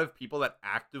there's a lot of people that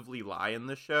actively lie in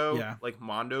the show. Yeah. Like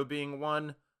Mondo being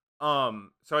one.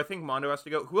 So I think Mondo has to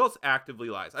go. Who else actively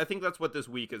lies? I think that's what this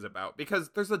week is about because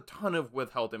there's a ton of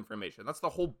withheld information. That's the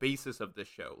whole basis of this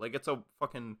show. Like it's a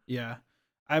fucking Yeah.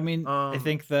 I mean, I Um,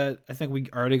 think we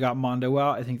already got Mondo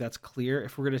out. I think that's clear.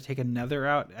 If we're going to take another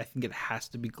out, I think it has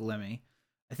to be Glimmy.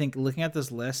 I think looking at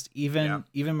this list, even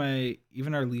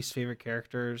our least favorite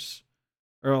characters,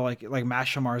 or like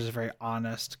Mashamar is a very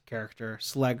honest character.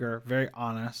 Slegger, very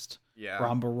honest. yeah.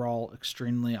 Rambarol,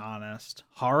 extremely honest.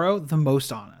 Haro, the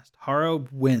most honest. Haro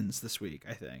wins this week,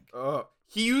 I think.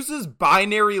 he uses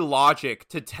binary logic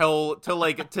to tell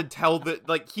the,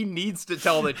 like, he needs to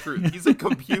tell the truth. He's a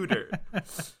computer.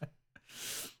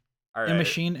 All right. A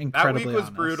machine, incredibly That week was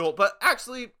honest. brutal, but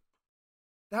actually,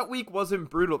 that week wasn't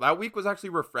brutal. That week was actually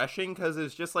refreshing because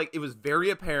it's just like, it was very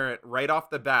apparent right off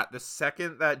the bat, the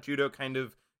second that Judo kind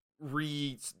of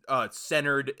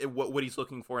centered what he's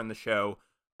looking for in the show.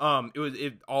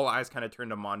 All eyes kind of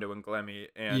turned to Mondo and Glemmy,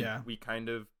 and we kind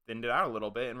of thinned it out a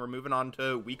little bit, and we're moving on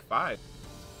to week 5.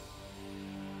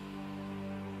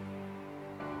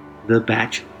 The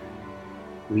Bachelor,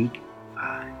 week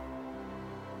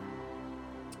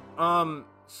 5.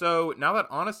 So now that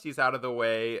Honesty's out of the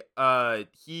way,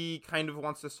 he kind of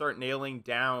wants to start nailing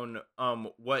down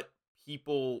what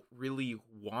people really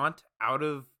want out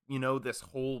of, this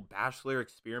whole Bachelor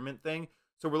experiment thing.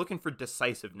 So we're looking for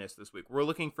decisiveness this week. We're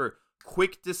looking for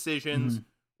quick decisions. Mm-hmm.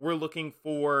 We're looking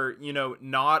for,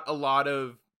 not a lot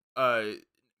of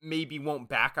maybe won't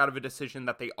back out of a decision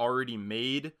that they already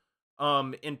made.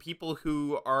 And people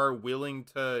who are willing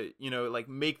to,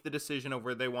 make the decision of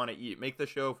where they want to eat, make the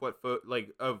show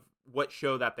of what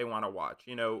show that they want to watch.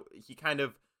 He kind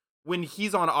of, when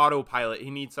he's on autopilot, he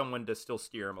needs someone to still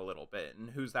steer him a little bit. And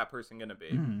who's that person going to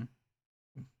be? Mm-hmm.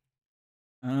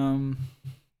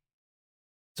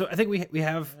 So I think we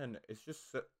have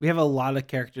we have a lot of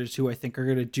characters who I think are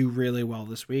going to do really well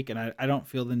this week, and I don't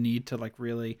feel the need to like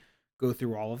really go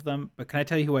through all of them. But can I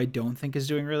tell you who I don't think is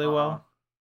doing really well?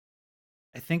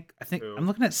 I think Who? I'm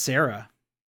looking at Sarah.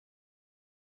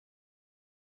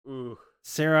 Ooh,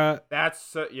 Sarah. That's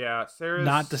Sarah's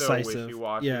not so decisive.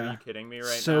 wishy-washy. Yeah. Are you kidding me right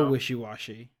now? So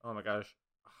wishy-washy. Oh my gosh.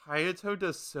 Hayato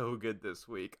does so good this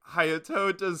week.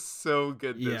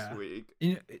 This week.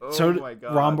 So my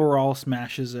God. Rambarall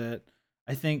smashes it.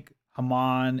 I think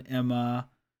Haman, Emma,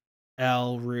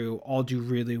 Elle, Rue all do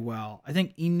really well. I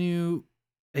think Inu,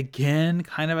 again,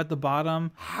 kind of at the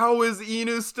bottom. How is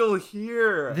Inu still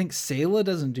here? I think Sayla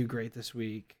doesn't do great this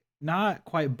week. Not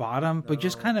quite bottom, but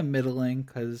just kind of middling,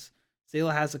 because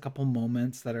Sayla has a couple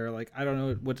moments that are like, I don't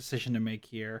know what decision to make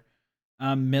here.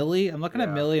 Millie, I'm looking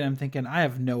at Millie and I'm thinking, I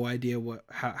have no idea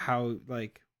how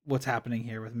what's happening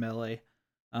here with Millie.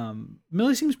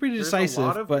 Millie seems pretty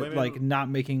decisive, but like not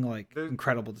making like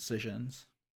incredible decisions.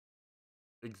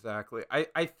 Exactly.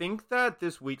 I think that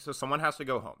this week, so someone has to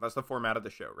go home. That's the format of the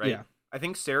show, right? Yeah. I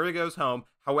think Sarah goes home.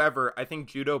 However, I think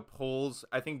Judo pulls,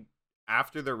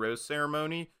 after the rose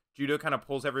ceremony, Judo kind of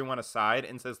pulls everyone aside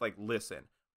and says, like, listen,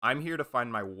 I'm here to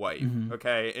find my wife,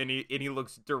 okay? And he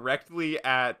looks directly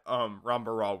at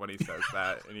Rambarall when he says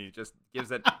that, and he just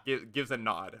gives a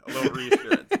nod, a little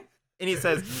reassurance. And he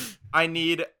says, I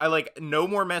no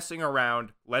more messing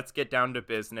around. Let's get down to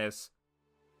business.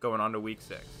 Going on to week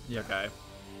 6. Yeah. Okay.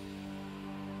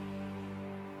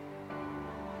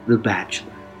 The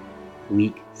Bachelor,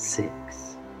 week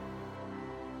 6.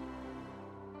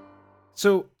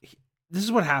 So this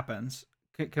is what happens.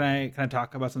 Can I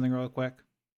talk about something real quick?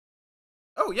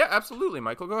 Oh yeah, absolutely,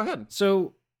 Michael. Go ahead.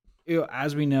 So,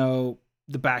 as we know,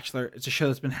 The Bachelor, it's a show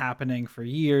that's been happening for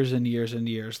years and years and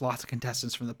years. Lots of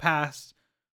contestants from the past,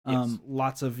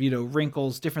 lots of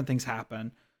wrinkles, different things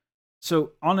happen.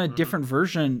 So on a different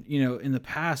version, in the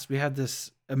past, we had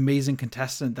this amazing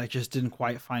contestant that just didn't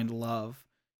quite find love.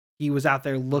 He was out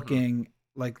there looking,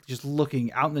 just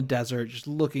looking out in the desert, just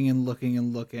looking and looking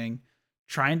and looking,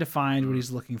 trying to find what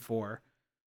he's looking for.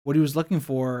 What he was looking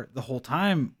for the whole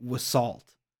time was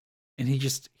salt, and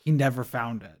he never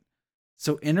found it.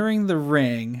 So entering the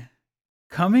ring,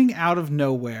 coming out of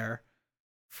nowhere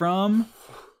from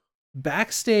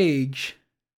backstage,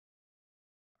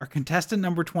 our contestant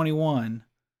number 21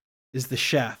 is the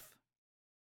chef.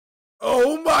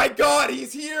 Oh my God,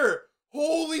 he's here!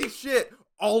 Holy shit!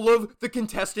 All of the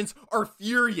contestants are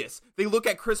furious. They look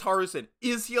at Chris Harrison.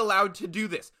 Is he allowed to do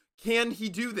this? Can he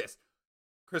do this?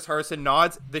 Chris Harrison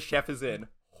nods. The chef is in.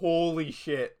 Holy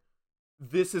shit.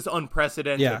 This is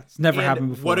unprecedented. Yeah, it's never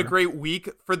happened before. What a great week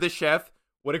for the chef.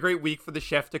 What a great week for the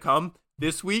chef to come.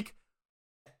 This week,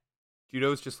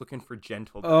 Judo's just looking for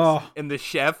gentleness. Oh. And the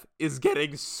chef is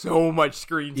getting so much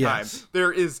screen time. Yes.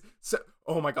 There is...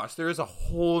 oh my gosh, there is a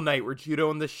whole night where Judo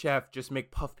and the chef just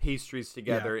make puff pastries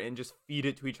together and just feed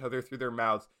it to each other through their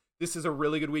mouths. This is a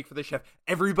really good week for the chef.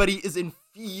 Everybody is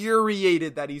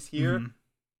infuriated that he's here. Mm-hmm.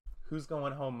 Who's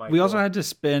going home, Michael? We also had to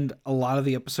spend a lot of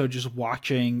the episode just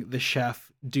watching the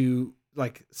chef do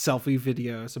selfie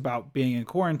videos about being in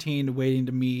quarantine, waiting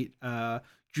to meet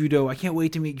Judo. I can't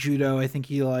wait to meet Judo. I think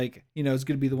he is going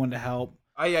to be the one to help.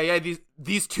 Yeah.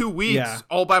 These 2 weeks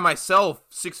all by myself,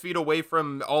 6 feet away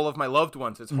from all of my loved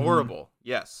ones. It's horrible.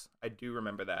 Yes, I do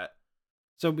remember that.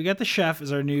 So we got the chef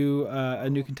as our new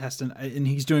contestant, and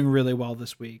he's doing really well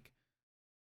this week.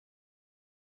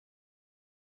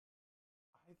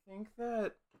 think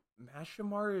that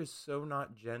Mashimaru is so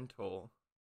not gentle.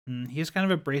 He's kind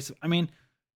of abrasive. I mean,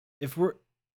 if we're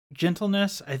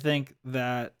gentleness, I think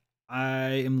that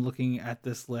I am looking at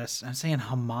this list. I'm saying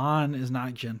Haman is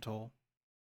not gentle.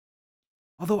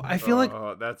 Although I feel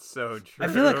like that's so true. I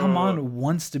feel like Haman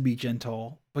wants to be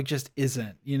gentle, but just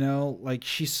isn't. You know, like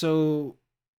she's so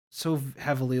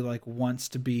heavily like wants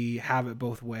to have it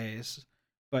both ways,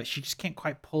 but she just can't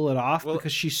quite pull it off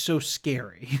because she's so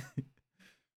scary.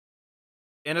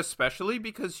 And especially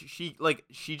because she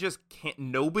just can't,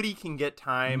 nobody can get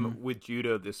time with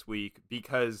Judo this week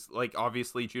because like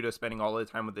obviously Judo's spending all the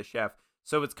time with the chef.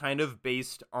 So it's kind of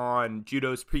based on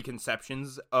Judo's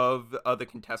preconceptions of the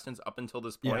contestants up until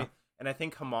this point. Yeah. And I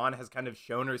think Haman has kind of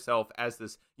shown herself as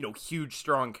this, huge,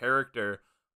 strong character.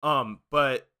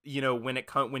 But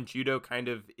when Judo kind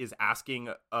of is asking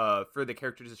for the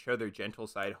characters to show their gentle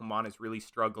side, Haman is really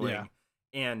struggling. Yeah.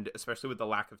 And especially with the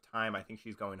lack of time, I think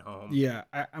she's going home. Yeah,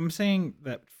 I'm saying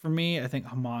that for me, I think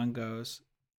Haman goes.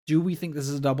 Do we think this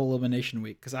is a double elimination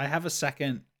week? Because I have a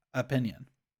second opinion.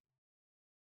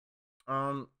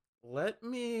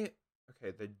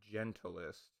 The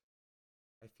gentlest.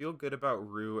 I feel good about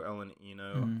Rue, El, and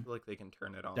Eno. I feel like they can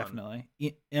turn it on. Definitely.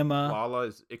 Emma. Lala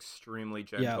is extremely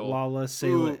gentle. Yeah, Lala,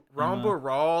 Sayla. Ramba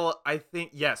Ral, I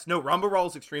think, yes. No, Ramba Ral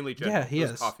is extremely gentle. Yeah, he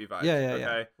is. Coffee vibes.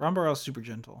 Yeah. Ramba Ral is super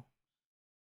gentle.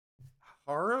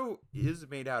 Haro is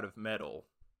made out of metal.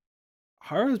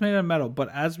 Haro is made out of metal, but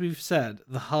as we've said,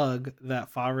 the hug that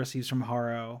Fa receives from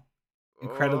Haro,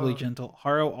 incredibly gentle.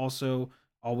 Haro also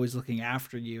always looking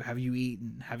after you. Have you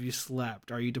eaten? Have you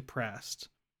slept? Are you depressed?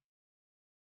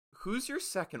 Who's your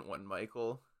second one,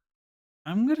 Michael?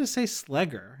 I'm going to say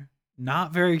Slegger.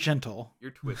 Not very gentle.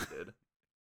 You're twisted.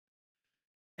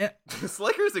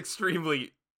 Slegger's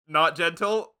extremely not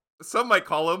gentle. Some might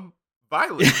call him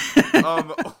violent.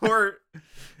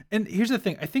 And here's the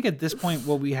thing. I think at this point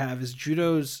what we have is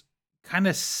Judo's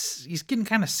he's getting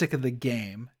kind of sick of the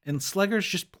game, and Slegger's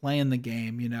just playing the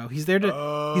game. He's there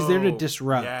to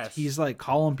disrupt. Yes. He's like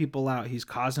calling people out. He's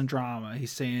causing drama.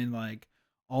 He's saying like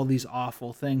all these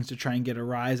awful things to try and get a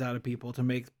rise out of people to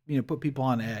make put people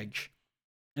on edge.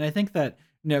 And I think that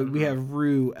we have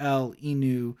Rue, El,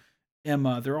 Inu,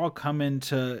 Emma. They're all coming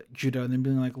to Judo and then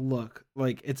being like, look,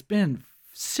 like it's been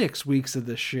 6 weeks of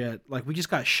this shit. Like we just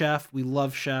got Chef. We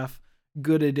love Chef.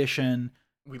 Good addition.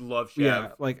 We love Chef. Yeah,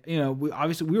 like we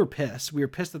were pissed. We were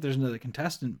pissed that there's another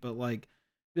contestant, but like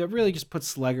that really just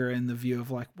puts Slegger in the view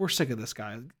of like we're sick of this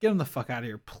guy. Get him the fuck out of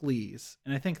here, please.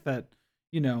 And I think that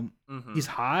he's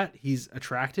hot. He's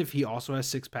attractive. He also has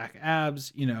 6-pack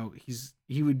abs.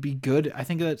 He would be good. I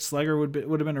think that Slegger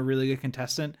would have been a really good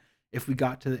contestant if we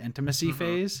got to the intimacy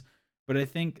phase. But I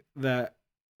think that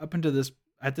up until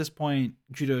at this point,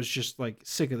 Judo's just like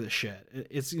sick of this shit.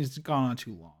 It's gone on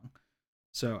too long.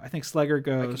 So I think Slegger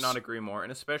goes. I could not agree more.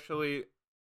 And especially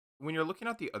when you're looking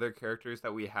at the other characters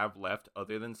that we have left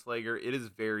other than Slegger, it is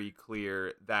very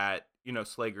clear that,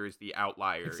 Slegger is the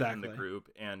outlier in the group.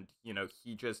 And,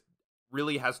 he just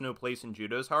really has no place in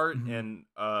Judo's heart. And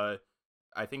I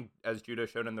think as Judo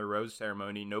showed in the Rose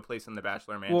ceremony, no place in the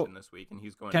Bachelor Mansion this week. And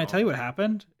he's going Can I tell you what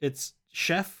happened? It's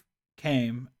Chef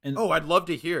came. And I'd love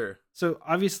to hear. So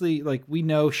obviously, like, we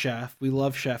know Chef. We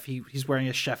love Chef. He's wearing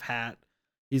a chef hat.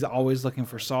 He's always looking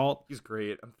for salt. He's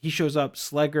great. He shows up.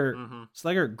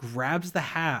 Slegger grabs the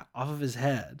hat off of his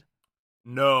head.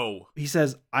 No. He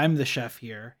says, I'm the chef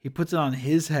here. He puts it on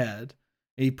his head.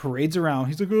 And he parades around.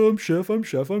 He's like, oh, I'm chef. I'm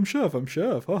chef. I'm chef. I'm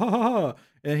chef. Ha ha ha.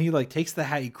 And he like takes the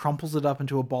hat. He crumples it up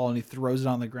into a ball and he throws it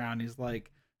on the ground. He's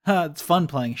like, it's fun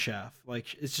playing chef.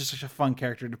 Like, it's just such a fun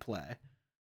character to play.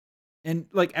 And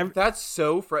like, that's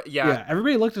so yeah.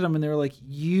 Everybody looked at him and they were like,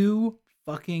 you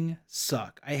fucking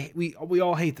suck. We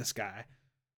all hate this guy.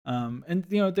 And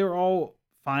they were all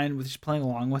fine with just playing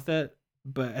along with it,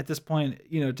 but at this point,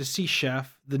 to see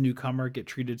Chef, the newcomer, get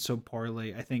treated so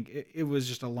poorly, I think it was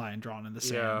just a line drawn in the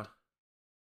sand.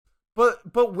 Yeah.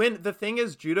 But when the thing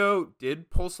is, Judo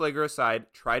did pull Slegger aside,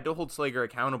 tried to hold Slegger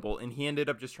accountable, and he ended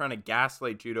up just trying to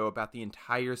gaslight Judo about the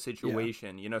entire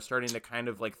situation, starting to kind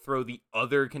of like throw the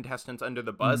other contestants under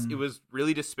the bus. It was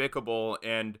really despicable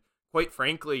and quite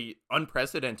frankly,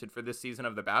 unprecedented for this season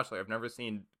of The Bachelor. I've never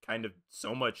seen kind of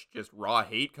so much just raw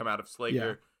hate come out of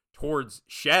Slegger towards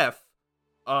Chef.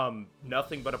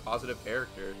 Nothing but a positive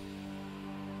character.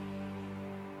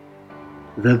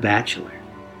 The Bachelor,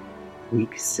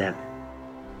 Week 7.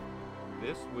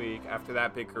 This week, after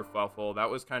that big kerfuffle, that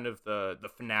was kind of the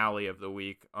finale of the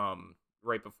week,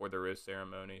 right before the rose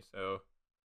ceremony. So,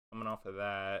 coming off of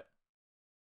that,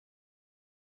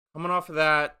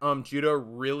 Judo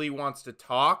really wants to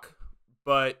talk,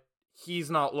 but he's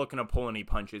not looking to pull any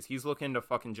punches. He's looking to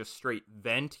fucking just straight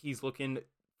vent. He's looking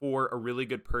for a really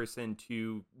good person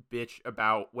to bitch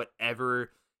about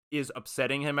whatever is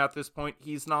upsetting him at this point.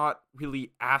 He's not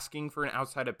really asking for an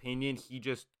outside opinion. He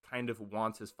just kind of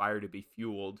wants his fire to be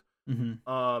fueled.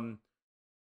 Mm-hmm.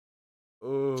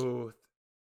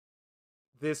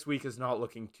 This week is not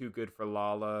looking too good for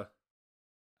Lala.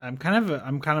 I'm kind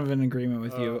of in agreement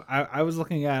with you. I was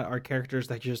looking at our characters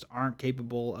that just aren't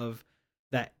capable of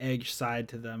that edge side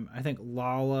to them. I think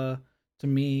Lala, to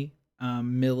me,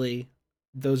 Millie,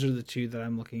 those are the two that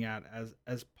I'm looking at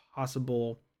as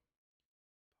possible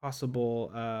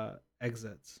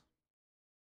exits.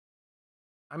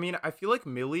 I mean, I feel like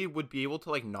Millie would be able to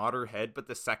like nod her head, but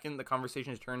the second the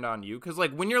conversation is turned on you, because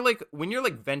like when you're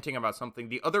venting about something,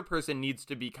 the other person needs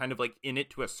to be kind of like in it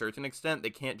to a certain extent. They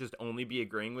can't just only be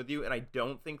agreeing with you, and I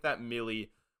don't think that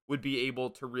Millie would be able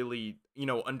to really,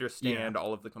 understand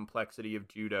all of the complexity of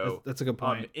judo. That's a good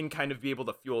point. And kind of be able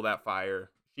to fuel that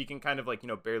fire. She can kind of like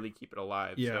barely keep it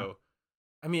alive. Yeah. So,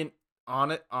 I mean,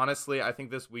 honestly, I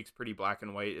think this week's pretty black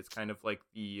and white. It's kind of like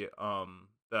the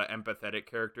empathetic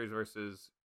characters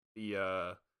versus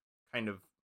the kind of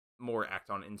more act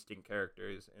on instinct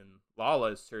characters, and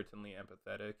Lala is certainly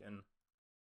empathetic, and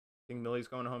I think Millie's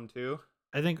going home too.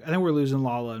 I think we're losing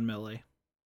Lala and Millie.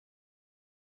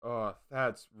 Oh,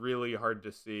 that's really hard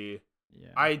to see.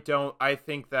 Yeah. I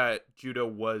think that Judo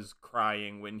was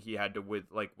crying when he had to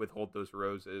withhold those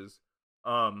roses.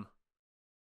 Oh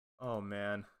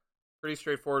man. Pretty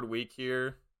straightforward week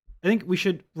here. I think we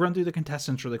should run through the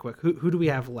contestants really quick. Who do we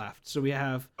have left? So we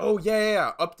have... Oh,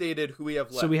 yeah. Updated who we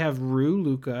have left. So we have Rue,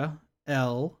 Luca,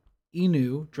 Elle,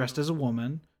 Inu, dressed as a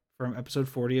woman from episode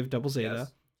 40 of Double Zeta.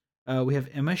 Yes. We have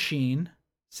Emma Sheen,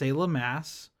 Sayla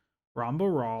Mass,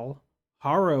 Ramba Ral.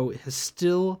 Haro has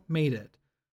still made it.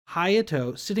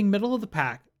 Hayato, sitting middle of the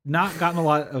pack, not gotten a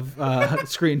lot of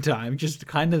screen time, just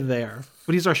kind of there.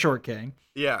 But he's our short king.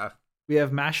 Yeah. We have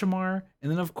Mashamar,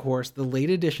 and then, of course, the late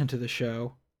addition to the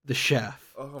show, the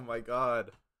chef. Oh my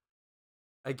god.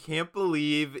 I can't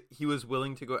believe he was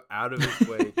willing to go out of his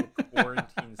way to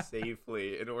quarantine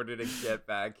safely in order to get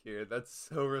back here. That's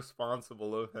so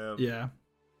responsible of him. Yeah.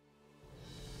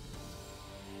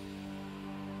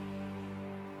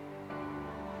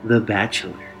 The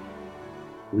Bachelor,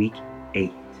 Week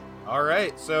 8. All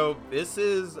right, so this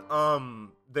is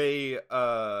they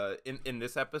in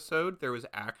this episode there was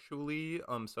actually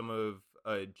some of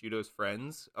Judo's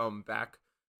friends back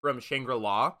from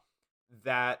Shangri-La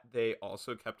that they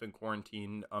also kept in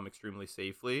quarantine extremely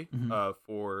safely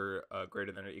for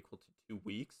greater than or equal to 2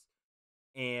 weeks.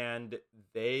 And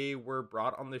they were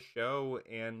brought on the show,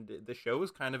 and the show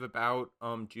was kind of about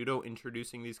Judo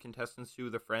introducing these contestants to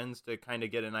the friends to kind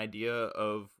of get an idea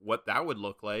of what that would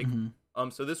look like.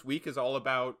 So this week is all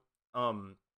about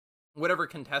whatever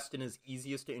contestant is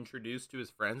easiest to introduce to his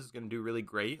friends is going to do really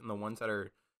great, and the ones that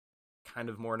are kind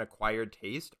of more an acquired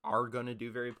taste are going to do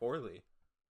very poorly.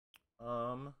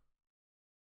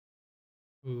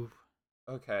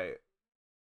 Okay.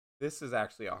 This is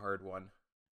actually a hard one.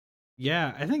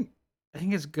 Yeah, I think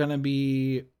it's gonna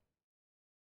be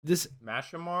this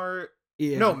Mashamar.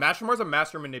 Yeah. No, Mashamar's a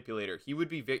master manipulator. He would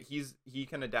be. He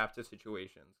can adapt to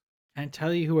situations. Can I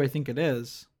tell you who I think it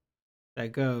is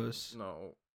that goes?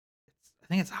 No. I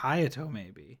think it's Hayato.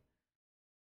 Maybe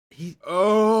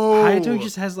Oh, Hayato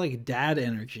just has like dad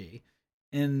energy,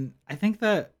 and I think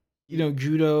that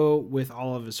Judo with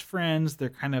all of his friends, they're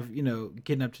kind of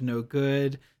getting up to no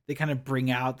good. They kind of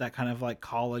bring out that kind of like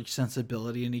college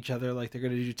sensibility in each other. Like they're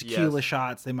going to do tequila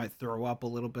shots. They might throw up a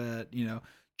little bit,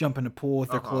 jump in a pool with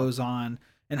their clothes on.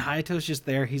 And Hayato's just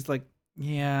there. He's like,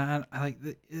 yeah, I like,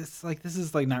 it's like, this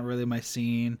is like not really my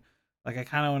scene. Like I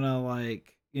kind of want to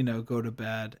like, go to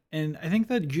bed. And I think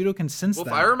that Judo can sense that.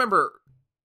 If I remember,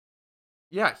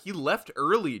 yeah, he left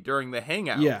early during the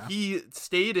hangout. Yeah. He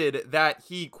stated that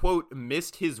he, quote,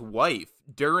 missed his wife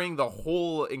during the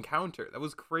whole encounter. That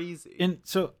was crazy. And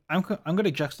so I'm going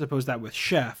to juxtapose that with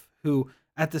Chef, who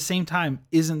at the same time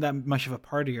isn't that much of a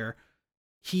partier.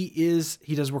 He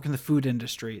does work in the food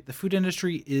industry. The food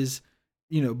industry is,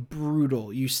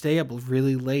 brutal. You stay up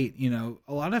really late.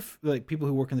 A lot of like people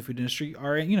who work in the food industry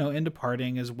are, into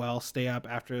partying as well, stay up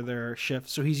after their shift.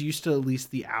 So he's used to at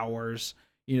least the hours,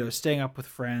 staying up with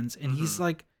friends, and he's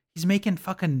making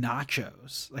fucking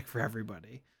nachos like for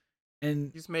everybody.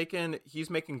 And he's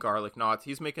making garlic knots.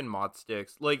 He's making mod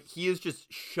sticks. Like he is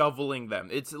just shoveling them.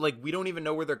 It's like we don't even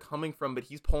know where they're coming from, but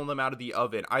he's pulling them out of the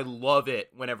oven. I love it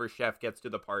whenever Chef gets to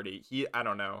the party. I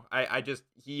don't know.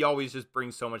 He always just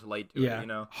brings so much light to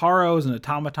it. Haro is an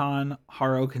automaton.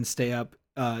 Haro can stay up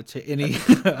to any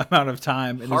amount of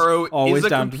time. And Haro always is a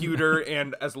down computer,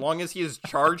 and as long as he is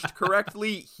charged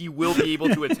correctly, he will be able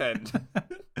to attend.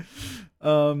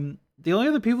 The only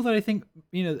other people that I think,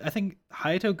 I think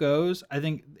Hayato goes. I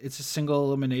think it's a single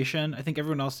elimination. I think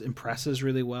everyone else impresses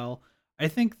really well. I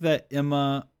think that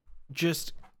Emma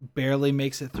just barely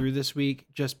makes it through this week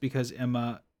just because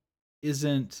Emma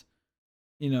isn't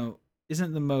the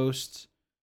most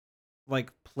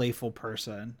like playful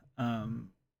person.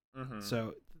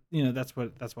 So that's why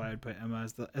I'd put Emma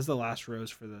as the last rose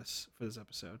for this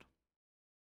episode.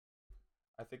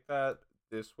 I think that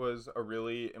this was a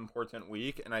really important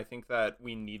week, and I think that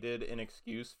we needed an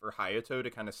excuse for Hayato to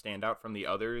kind of stand out from the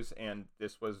others, and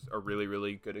this was a really,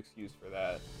 really good excuse for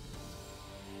that.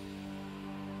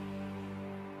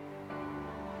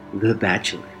 The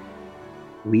Bachelor,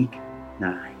 Week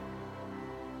 9.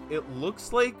 It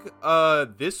looks like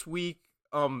this week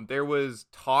there was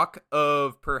talk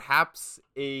of perhaps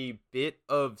a bit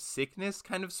of sickness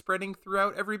kind of spreading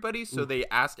throughout everybody, so they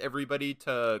asked everybody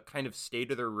to kind of stay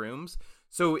to their rooms.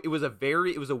 So it was a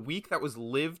week that was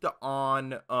lived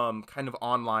on kind of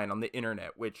online on the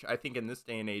internet, which I think in this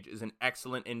day and age is an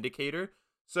excellent indicator.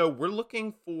 So we're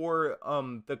looking for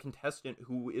the contestant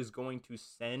who is going to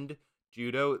send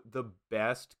Judo the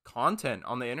best content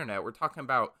on the internet. We're talking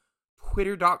about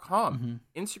Twitter.com,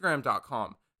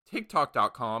 Instagram.com,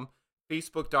 TikTok.com,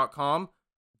 Facebook.com,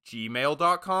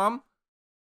 Gmail.com,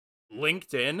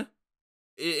 LinkedIn.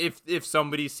 If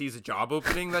somebody sees a job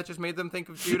opening that just made them think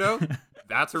of Judo,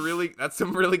 that's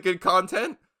some really good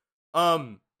content.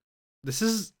 This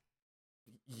is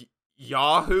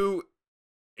Yahoo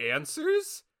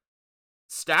Answers,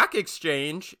 Stack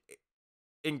Exchange,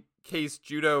 in case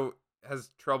Judo has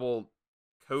trouble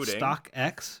coding.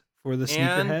 StockX for the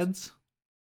sneakerheads.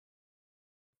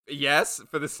 Yes,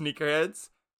 for the sneakerheads.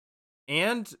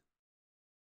 And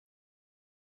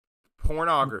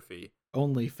pornography.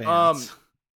 OnlyFans.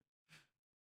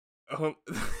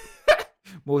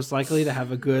 Most likely to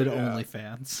have a good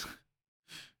OnlyFans.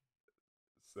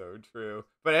 So true.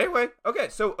 But anyway, okay,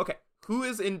 who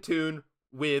is in tune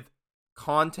with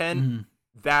content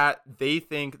that they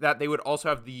think that they would also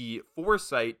have the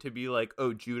foresight to be like,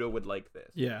 oh, Judo would like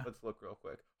this? Yeah. Let's look real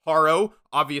quick. Haro,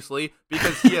 obviously,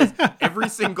 because he has every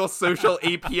single social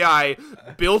API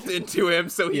built into him,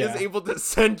 so he is able to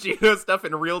send Judo stuff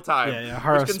in real time. Yeah,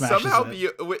 Haro which can smashes somehow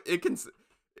it.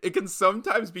 It can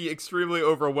sometimes be extremely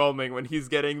overwhelming when he's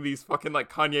getting these fucking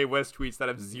like Kanye West tweets that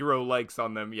have 0 likes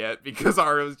on them yet because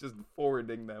Haro's just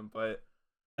forwarding them. But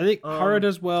I think Haro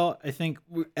does well. I think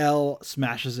Elle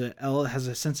smashes it. Elle has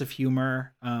a sense of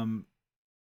humor.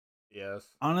 Yes.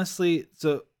 Honestly,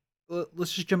 so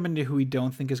let's just jump into who we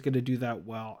don't think is going to do that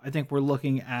well. I think we're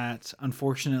looking at,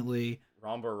 unfortunately,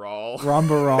 Rambaral.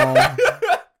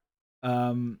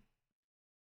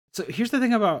 So here's the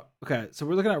thing about, so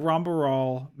we're looking at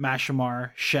Rambaral,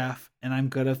 Mashamar, Chef, and I'm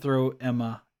going to throw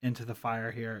Emma into the fire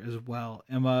here as well.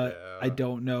 Emma, I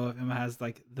don't know if Emma has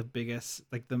like the biggest,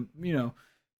 like the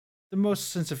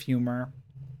most sense of humor.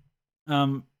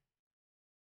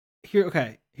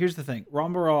 Here's the thing.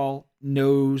 Rambaral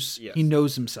knows, he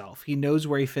knows himself. He knows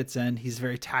where he fits in. He's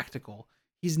very tactical.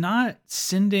 He's not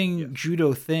sending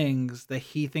Judo things that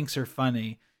he thinks are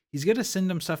funny. He's going to send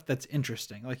him stuff that's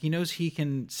interesting. Like he knows he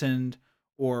can send,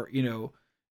 or,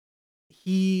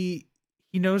 he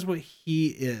knows what he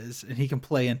is and he can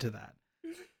play into that.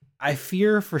 I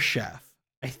fear for Chef.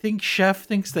 I think Chef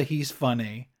thinks that he's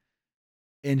funny.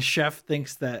 And Chef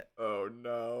thinks that, oh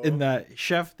no. And that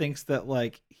Chef thinks that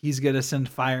like he's going to send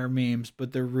fire memes,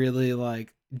 but they're really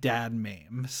like dad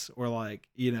memes or like,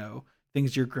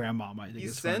 things your grandma might think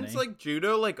is funny. He sends like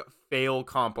Judo like fail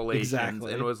compilations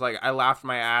and was like, I laughed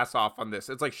my ass off on this.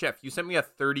 It's like, Chef, you sent me a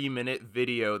 30-minute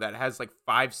video that has like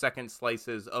 5-second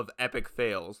slices of epic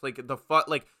fails. Like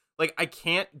like I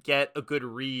can't get a good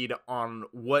read on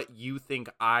what you think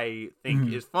I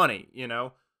think is funny,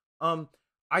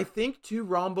 I think to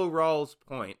Rambaral's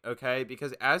point, okay,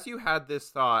 because as you had this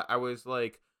thought, I was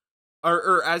like,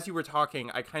 or as you were talking,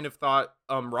 I kind of thought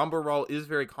Rambaral is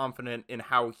very confident in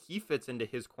how he fits into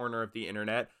his corner of the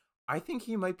internet. I think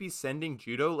he might be sending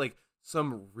Judo like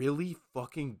some really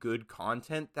fucking good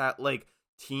content that like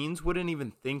teens wouldn't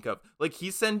even think of. Like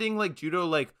he's sending like Judo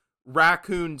like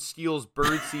raccoon steals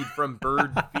birdseed from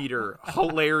bird feeder,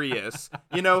 hilarious,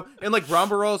 and like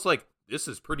Rambaral's like, this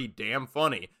is pretty damn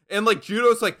funny. And like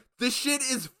Judo's like, this shit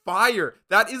is fire.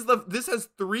 This has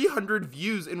 300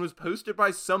 views and was posted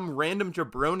by some random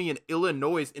jabroni in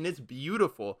Illinois, and it's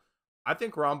beautiful. I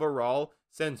think Rambaral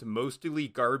sends mostly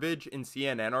garbage in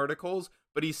CNN articles,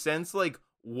 but he sends like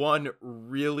one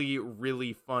really,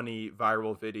 really funny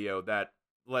viral video that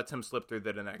lets him slip through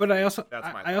the next. But I week. also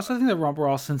That's my I also thought. think that Ron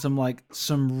Burrell sent some like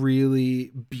some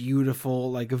really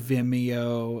beautiful like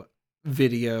Vimeo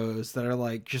videos that are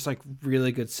like just like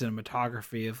really good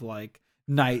cinematography of like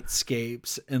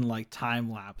nightscapes and like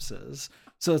time lapses.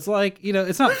 So it's like, you know,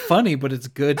 it's not funny, but it's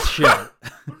good shit.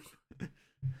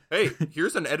 Hey,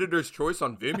 here's an editor's choice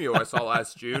on Vimeo I saw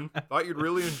last June. Thought you'd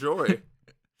really enjoy.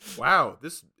 Wow,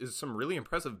 this is some really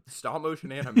impressive stop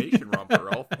motion animation, Ron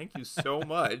Burrell. Thank you so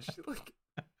much. Like,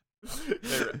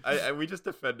 we just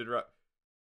defended.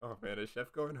 Oh man, is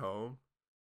Chef going home?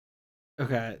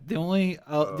 Okay, the only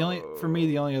for me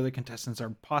the only other contestants are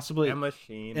possibly Emma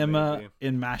Sheen, Emma maybe.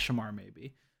 and Mashamar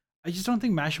maybe. I just don't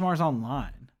think Mashamar's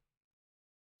online.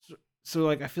 So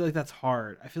like I feel like that's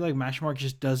hard. I feel like Mashamar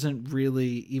just doesn't really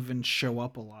even show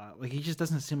up a lot. Like he just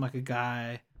doesn't seem like a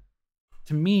guy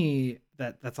to me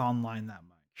that's online that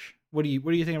much. What do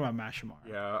you think about Mashamar?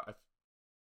 Yeah.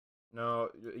 No,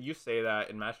 you say that,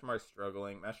 and Mashamar's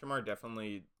struggling. Mashamar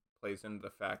definitely plays into the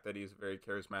fact that he's very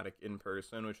charismatic in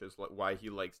person, which is why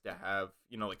he likes to have,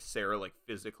 like Sarah like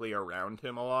physically around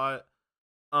him a lot.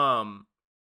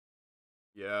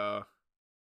 Yeah.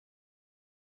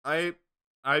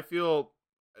 I feel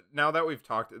now that we've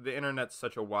talked, the internet's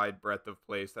such a wide breadth of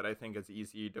place that I think it's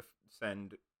easy to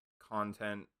send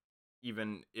content,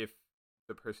 even if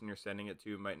the person you're sending it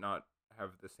to might not have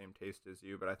the same taste as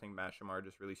you. But I think Mashamar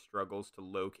just really struggles to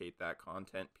locate that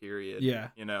content. Period. Yeah,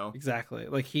 You know. exactly.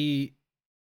 Like he's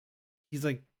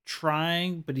like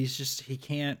trying, but he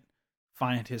can't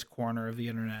find his corner of the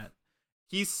internet.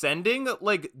 He's sending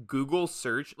like Google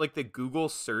search, like the Google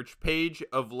search page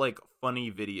of like funny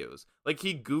videos. Like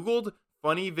he Googled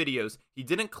funny videos. He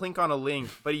didn't click on a link,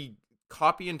 but he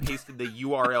copy and pasted the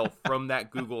URL from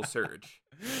that Google search.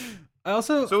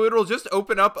 So it'll just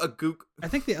open up a Google. I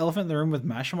think the elephant in the room with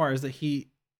Mashamar is that he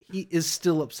is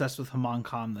still obsessed with Haman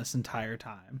Khan this entire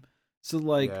time. So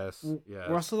like Yes.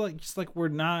 we're also like just like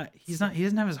he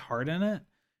doesn't have his heart in it.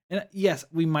 And yes,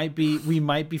 we might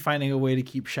be finding a way to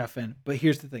keep Chef in, but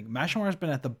here's the thing: Mashamar's been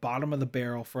at the bottom of the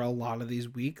barrel for a lot of these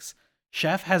weeks.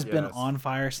 Chef has been on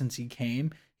fire since he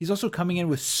came. He's also coming in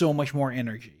with so much more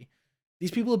energy.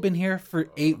 These people have been here for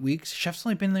 8 weeks. Chef's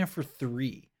only been there for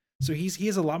 3, so he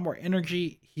has a lot more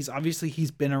energy. He's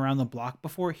been around the block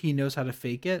before. He knows how to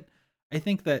fake it. I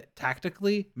think that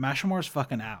tactically, Mashamar's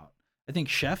fucking out. I think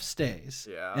Chef stays.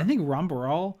 Yeah. And I think Ron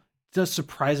Burrell does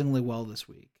surprisingly well this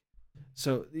week.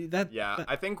 So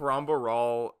I think Ron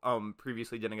Burrell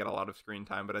previously didn't get a lot of screen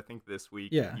time, but I think this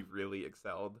week he really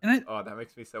excelled. That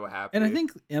makes me so happy. And I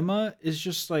think Emma is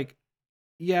just like,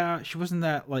 yeah, she wasn't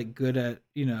that like good at,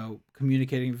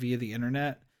 communicating via the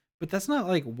internet, but that's not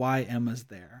like why Emma's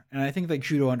there. And I think like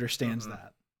Judo understands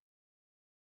that.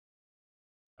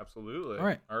 Absolutely.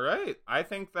 All right. I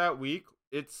think that week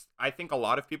I think a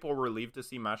lot of people were relieved to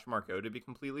see Mashamar go, to be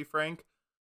completely frank.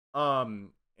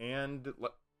 And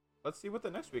let's see what the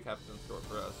next week has in store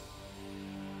for us.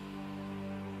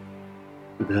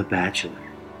 The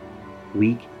Bachelor,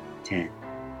 Week 10.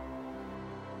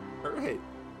 All right.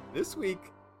 This week,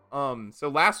 so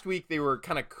last week they were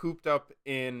kind of cooped up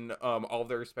in all of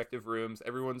their respective rooms.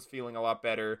 Everyone's feeling a lot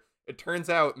better. It turns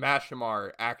out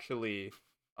Mashamar actually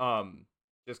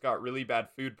just got really bad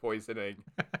food poisoning,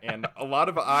 and a lot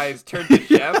of eyes turned to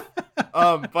Chef.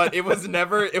 But it was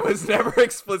never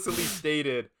explicitly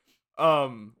stated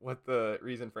what the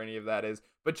reason for any of that is.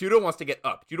 But Judo wants to get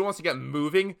up. Judo wants to get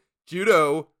moving.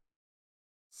 Judo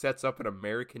sets up an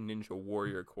American Ninja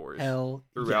Warrior course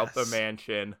throughout the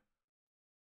mansion.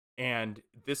 And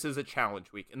this is a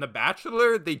challenge week. In The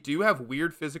Bachelor, they do have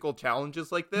weird physical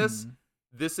challenges like this.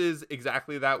 This is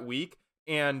exactly that week.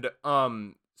 And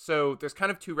so there's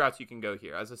kind of 2 routes you can go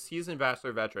here as a seasoned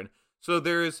Bachelor veteran. So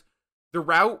there's the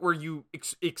route where you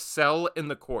excel in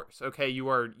the course. Okay, you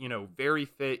are, very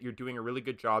fit. You're doing a really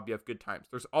good job. You have good times.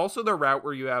 There's also the route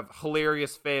where you have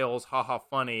hilarious fails, haha,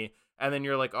 funny, and then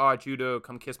you're like, oh, Judo,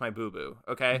 come kiss my boo-boo.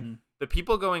 Okay, the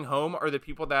people going home are the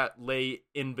people that lay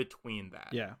in between that.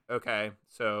 Yeah. Okay,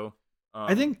 so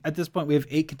I think at this point we have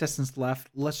 8 contestants left.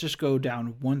 Let's just go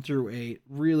down 1 through 8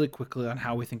 really quickly on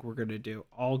how we think we're going to do.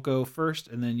 I'll go first,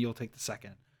 and then you'll take the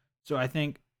second. So I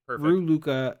think Rue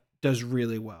Luca does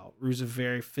really well. Rue's a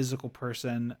very physical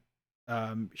person.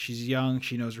 She's young.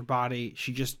 She knows her body.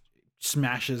 She just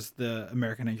smashes the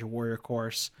American Ninja Warrior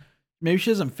course. Maybe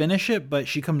she doesn't finish it, but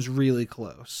she comes really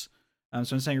close.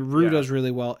 So I'm saying Rue does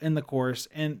really well in the course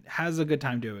and has a good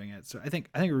time doing it. So I think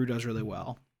Rue does really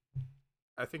well.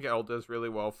 I think Elle does really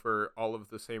well for all of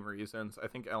the same reasons. I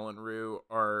think Elle and Rue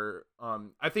are,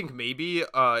 I think maybe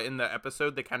in the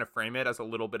episode they kind of frame it as a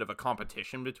little bit of a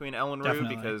competition between Elle and Rue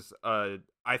because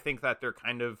I think that they're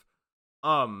kind of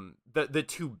the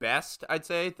two best, I'd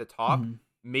say, the top. Mhm.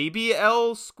 Maybe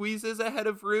L squeezes ahead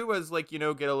of Rue as like, get a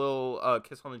little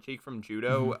kiss on the cheek from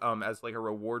Judo as like a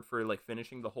reward for like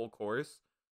finishing the whole course.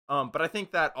 But I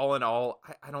think that all in all,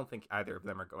 I don't think either of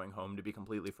them are going home, to be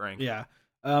completely frank. Yeah.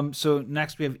 So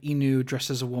next we have Inu dressed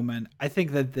as a woman. I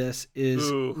think that this is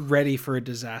Ooh. ready for a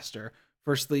disaster.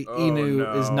 Firstly, Oh,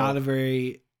 Inu is no. not a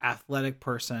very athletic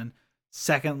person.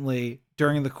 Secondly,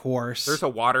 during the course, There's a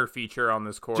water feature on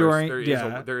this course. During- There is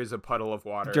yeah. there is a puddle of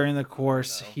water. during the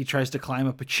course, Oh, no. he tries to climb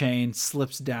up a chain,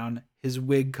 slips down, his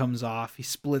wig comes off, he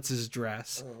splits his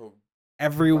dress. Oh,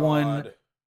 Everyone God.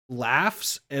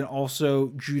 laughs, and also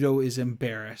Judo is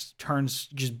embarrassed, turns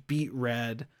just beet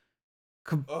red,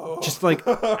 Oh. just like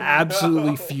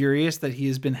absolutely No. furious that he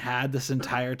has been had this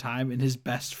entire time, and his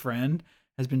best friend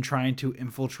has been trying to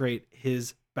infiltrate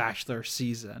his bachelor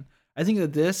season. I think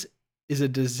that this is a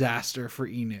disaster for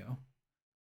Inu.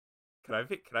 Can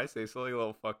I say something a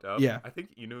little fucked up? Yeah. I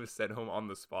think Inu was sent home on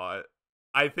the spot.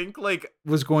 I think like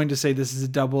Was going to say this is a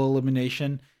double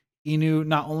elimination. Inu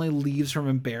not only leaves from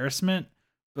embarrassment,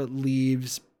 but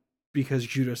leaves because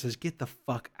Judo says, "Get the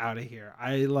fuck out of here.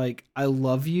 I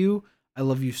love you. I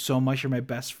love you so much. You're my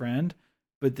best friend,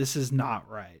 but this is not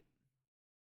right."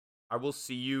 I will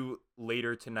see you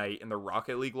later tonight in the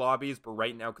Rocket League lobbies, but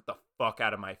right now get the fuck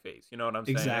out of my face. You know what I'm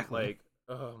saying? Exactly.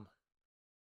 Like,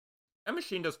 Emma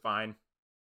Sheen does fine.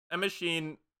 Emma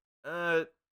Sheen,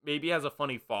 maybe has a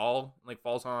funny fall, like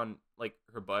falls on like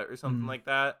her butt or something Mhm. like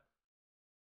that.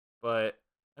 But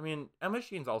I mean, Emma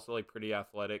Sheen's also like pretty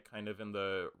athletic, kind of in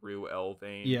the Rue L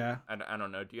vein. Yeah. I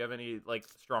don't know. Do you have any like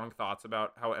strong thoughts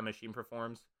about how Emma Sheen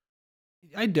performs?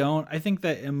 I don't. I think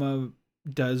that Emma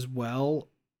does well,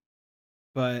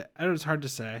 but I don't, it's hard to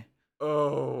say.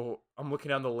 Oh, I'm looking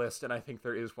down the list, and I think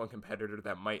there is one competitor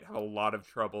that might have a lot of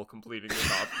trouble completing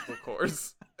this obstacle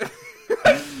course. All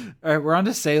right, we're on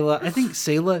to Sayla. I think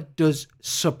Sayla does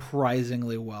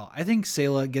surprisingly well. I think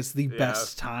Sayla gets the Yeah.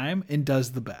 best time and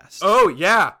does the best. Oh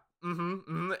yeah.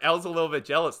 Mm-hmm. Elle's a little bit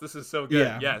jealous. This is so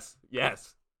good. Yeah.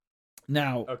 Yes.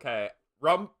 Now, Okay.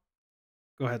 go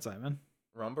ahead, Simon.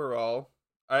 Rumbarol.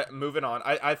 Moving on.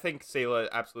 I think Sayla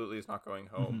absolutely is not going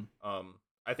home.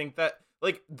 I think that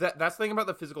that's the thing about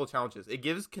the physical challenges. It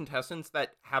gives contestants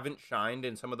that haven't shined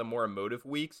in some of the more emotive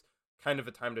weeks kind of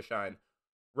a time to shine.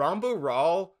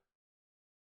 Rumbarol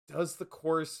does the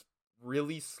course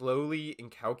really slowly and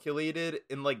calculated,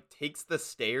 and like takes the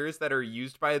stairs that are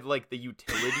used by like the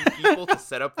utility people to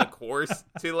set up the course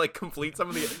to like complete some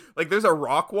of the like there's a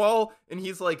rock wall, and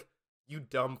he's like, "You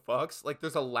dumb fucks, like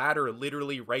there's a ladder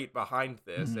literally right behind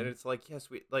this." Mhm. And it's like, yes,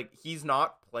 we like he's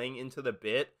not playing into the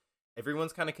bit.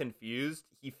 Everyone's kind of confused.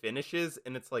 He finishes,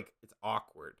 and it's like it's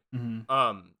awkward.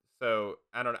 So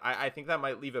I don't know. I think that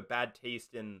might leave a bad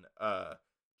taste in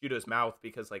Judo's mouth,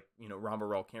 because like,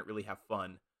 Rambarol can't really have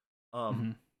fun.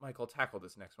 Michael, tackle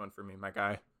this next one for me, my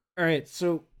guy. All right,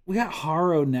 so we got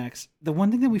Haro next. The one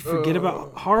thing that we forget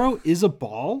about Haro is a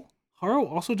ball. Haro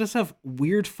also does have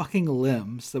weird fucking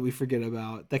limbs that we forget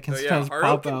about that can So yeah, sometimes Haro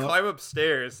pop can out. climb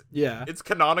upstairs. Yeah, It's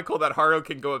canonical that Haro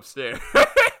can go upstairs.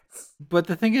 but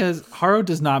the thing is, Haro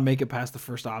does not make it past the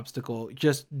first obstacle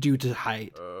just due to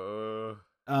height.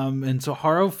 And so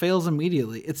Haro fails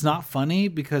immediately. It's not funny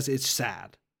because it's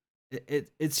sad.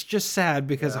 It's just sad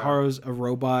because Yeah. Haro's a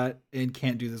robot and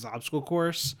can't do this obstacle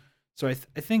course. So I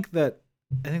think that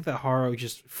Haro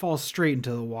just falls straight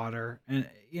into the water, and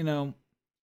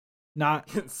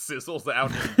not It sizzles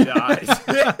out and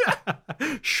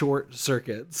dies. short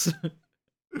circuits.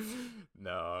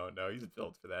 No, he's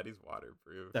built for that. He's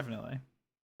waterproof. Definitely.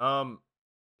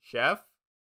 Chef.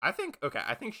 I think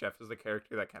Chef is the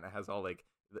character that kind of has all like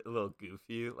a little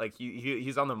goofy. Like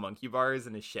he's on the monkey bars,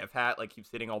 and his chef hat like keeps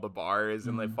hitting all the bars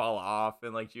and they fall off.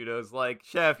 And like Judo's like,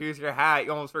 "Chef, here's your hat.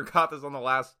 You almost forgot this on the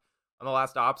last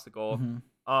obstacle."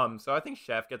 So I think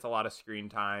Chef gets a lot of screen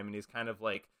time, and he's kind of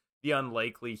like the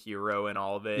unlikely hero in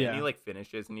all of it. Yeah. And he like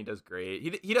finishes, and he does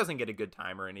great. He doesn't get a good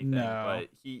time or anything, No. but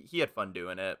he had fun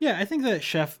doing it. Yeah, I think that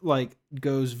Chef like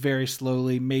goes very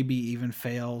slowly, maybe even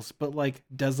fails, but like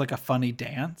does like a funny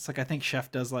dance. Like I think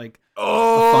Chef does like a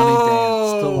funny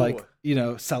dance to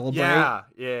like celebrate.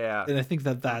 Yeah. And I think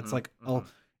that that's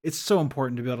it's so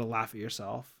important to be able to laugh at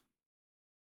yourself.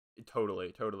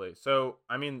 Totally. So,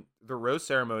 I mean, the rose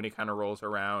ceremony kind of rolls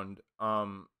around.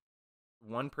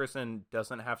 One person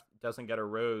doesn't get a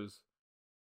rose.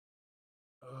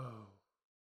 Oh.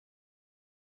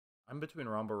 I'm between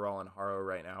Rambarol and Haro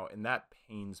right now, and that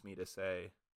pains me to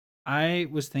say. I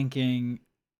was thinking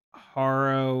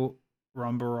Haro,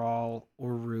 Rumbarol,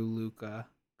 or Rue Luca,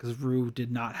 because Rue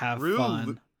did not have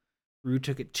fun. Rue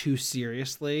took it too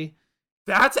seriously,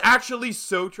 That's actually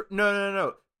so true.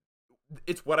 No.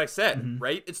 It's what I said, Mhm.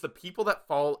 right? It's the people that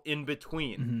fall in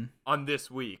between Mhm. on this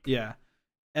week. Yeah.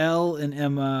 L and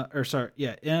Emma,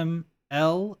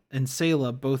 L and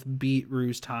Sayla both beat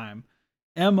Rue's time.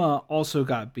 Emma also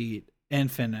got beat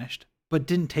and finished, but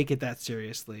didn't take it that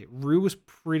seriously. Rue was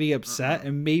pretty upset,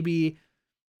 and maybe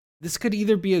this could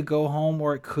either be a go home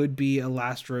or it could be a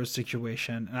last rose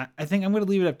situation. And I think I'm going to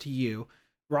leave it up to you.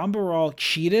 Rambaral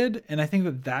cheated, and I think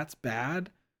that that's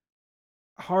bad.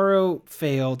 Haro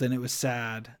failed, and it was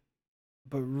sad,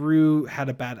 but Rue had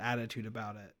a bad attitude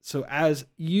about it. So as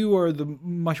you are the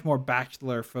much more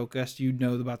Bachelor focused, you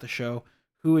know about the show,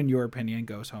 who in your opinion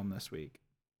goes home this week?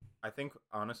 I think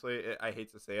honestly, I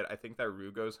hate to say it, I think that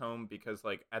Rue goes home because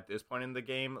like at this point in the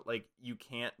game, like you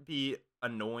can't be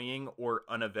annoying or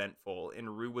uneventful,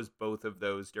 and Rue was both of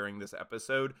those during this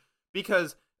episode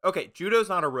because okay, Judo's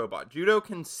not a robot. Judo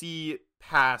can see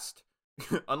past,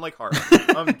 unlike Haru,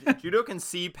 Judo can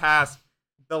see past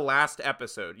the last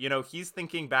episode. You know, he's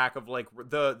thinking back of like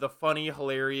the funny,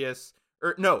 hilarious,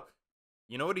 or no.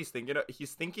 You know what he's thinking of?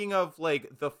 He's thinking of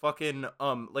like the fucking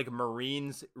like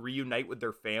Marines reunite with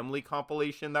their family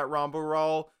compilation that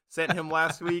Rambaral sent him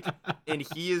last week, and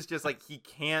he is just like he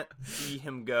can't see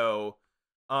him go.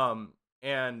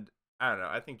 And I don't know.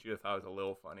 I think Judith thought it was a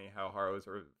little funny how Haru was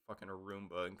a fucking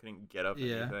Roomba and couldn't get up.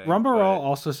 Yeah, anything, Rambaral but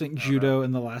also sent I don't Judo know.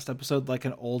 in the last episode like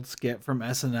an old skit from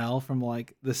SNL from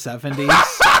like the 70s.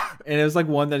 And it was like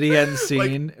one that he hadn't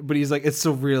seen, but he's like, it's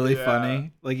still really Yeah.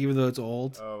 funny, like even though it's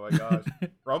old. Oh my gosh.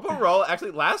 Rumble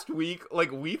actually last week,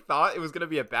 like we thought it was gonna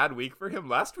be a bad week for him.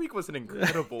 Last week was an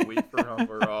incredible week for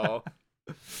Rumble.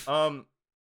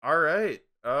 All right.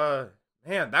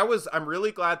 Man, I'm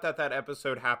really glad that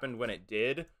episode happened when it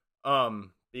did.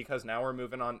 Because now we're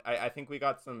moving on. I think we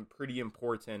got some pretty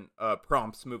important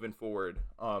prompts moving forward.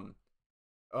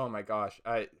 Oh my gosh.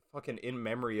 I fucking In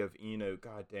Memory of Eno.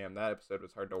 God damn, that episode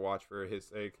was hard to watch for his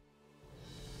sake.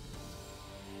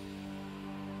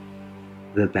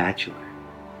 The Bachelor,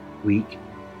 Week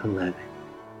 11.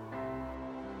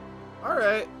 All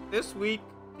right, this week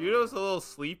Judo's a little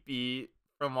sleepy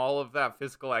from all of that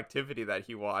physical activity that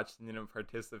he watched and didn't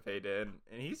participate in,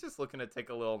 and he's just looking to take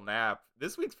a little nap.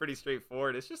 This week's pretty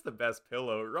straightforward. It's just the best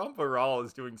pillow. Rambaral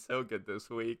is doing so good this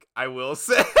week, I will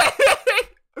say.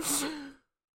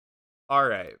 All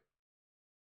right,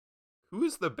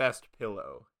 who's the best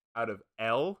pillow out of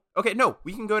L? Okay, no,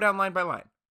 we can go down line by line.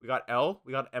 We got L,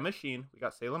 we got Emma Sheen, we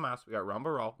got Sayla Mas, we got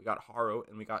Rambaral, we got Haru,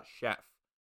 and we got Chef.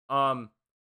 Oh,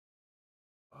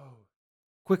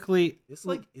 Quickly, this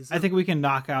like is I think we can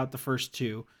knock out the first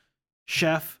two.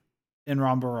 Chef and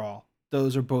Rambaral.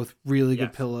 Those are both really good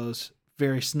Yes. pillows.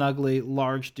 Very snuggly,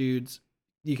 large dudes.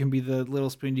 You can be the little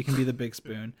spoon, you can be the big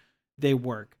spoon. They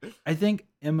work. I think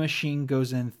Emma Sheen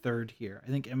goes in third here. I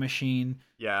think Emma Sheen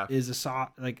yeah. is a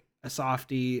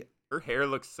softie. Her hair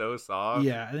looks so soft.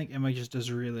 Yeah, I think Emma just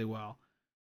does really well.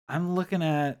 I'm looking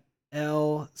at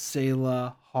L,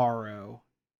 Sayla, Haru.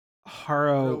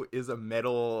 Haru is a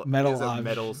metal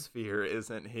object. sphere,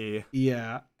 isn't he?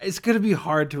 Yeah, it's gonna be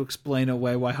hard to explain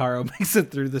away why Haru makes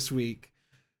it through this week.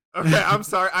 Okay, I'm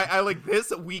sorry. I like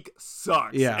this week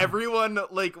sucks. Yeah. Everyone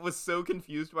like was so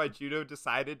confused why Judo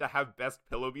decided to have best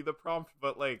pillow be the prompt,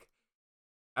 but like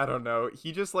I don't know.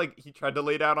 He just like he tried to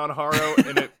lay down on Haru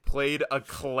and it played a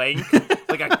clank,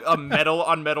 like a metal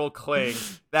on metal clang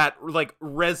that like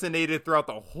resonated throughout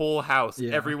the whole house.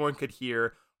 Yeah. Everyone could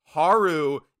hear.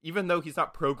 Haru, even though he's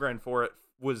not programmed for it,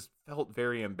 felt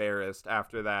very embarrassed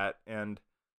after that, and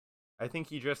I think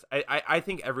he just I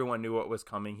think everyone knew what was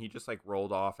coming. He just like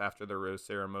rolled off after the rose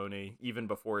ceremony, even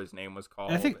before his name was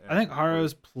called. I think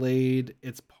Haru's played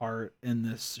its part in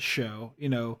this show. You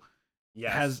know,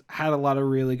 yes. has had a lot of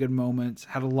really good moments,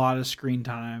 had a lot of screen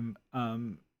time, a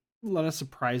lot of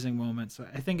surprising moments. So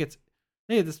I think at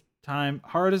this time,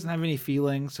 Haru doesn't have any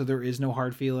feelings, so there is no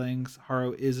hard feelings.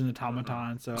 Haru is an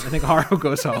automaton, so I think Haru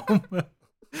goes home.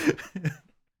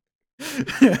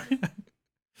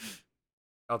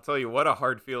 I'll tell you what a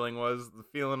hard feeling was. The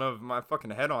feeling of my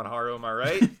fucking head on Haru, am I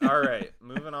right? All right,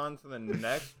 moving on to the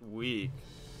next week.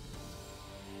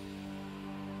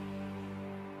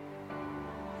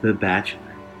 The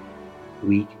Bachelor,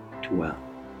 Week 12.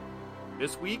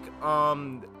 This week,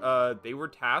 they were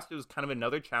tasked. It was kind of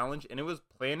another challenge, and it was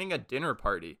planning a dinner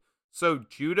party. So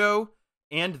Judo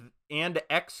and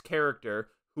X character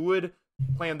who would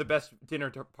plan the best dinner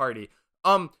party.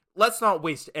 Let's not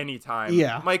waste any time.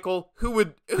 Yeah, Michael, who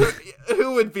would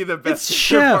be the best it's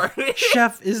dinner Chef. party?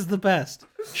 Chef is the best.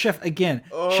 Chef again.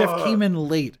 Ugh. Chef came in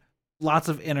late. Lots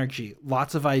of energy.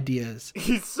 Lots of ideas.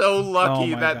 He's so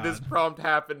lucky Oh my that God. this prompt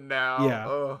happened now. Yeah.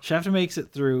 Ugh. Chef makes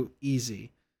it through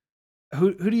easy.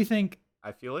 Who do you think,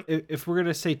 I feel like if we're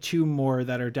gonna say two more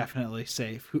that are definitely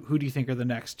safe, who do you think are the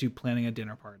next two planning a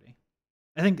dinner party?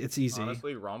 I think it's easy.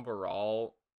 honestly,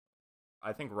 Rambaral.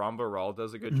 I think Rambaral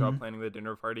does a good Mhm. job planning the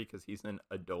dinner party because he's an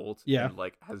adult Yeah. and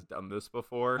like has done this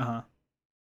before. Uh-huh.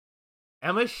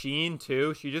 Emma Sheen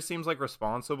too. She just seems like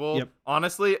responsible. Yep.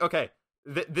 Honestly, okay.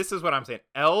 This is what I'm saying.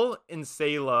 Elle and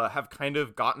Sayla have kind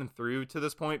of gotten through to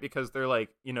this point because they're like,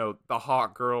 the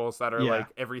hot girls that are Yeah. like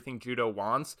everything Judo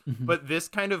wants. Mhm. But this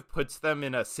kind of puts them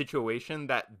in a situation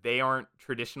that they aren't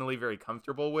traditionally very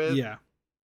comfortable with. Yeah.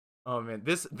 Oh man,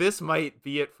 this might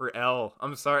be it for Elle.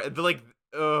 I'm sorry. Like,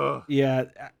 ugh. Yeah.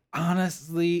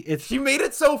 Honestly, it's She made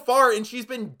it so far, and she's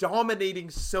been dominating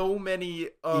so many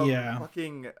Yeah.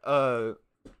 fucking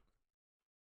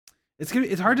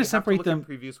it's hard to separate them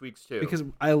previous weeks too. because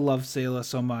I love Sayla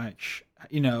so much.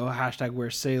 Hashtag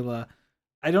where's Sayla.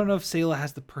 I don't know if Sayla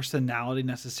has the personality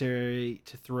necessary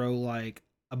to throw like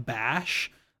a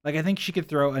bash. Like I think she could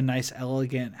throw a nice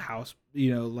elegant house,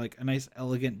 like a nice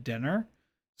elegant dinner.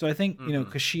 So I think, Mhm.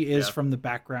 because she is Yeah. from the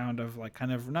background of like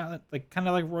kind of not like kind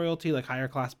of like royalty, like higher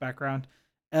class background.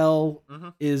 Elle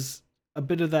Mhm. is a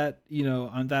bit of that,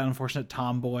 on that unfortunate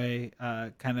tomboy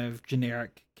kind of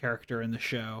generic character in the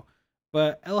show.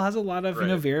 But Elle has a lot of,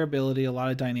 Right. variability, a lot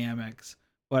of dynamics.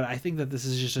 But I think that this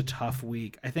is just a tough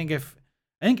week. I think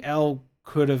Elle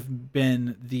could have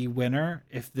been the winner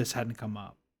if this hadn't come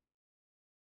up.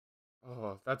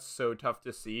 Oh, that's so tough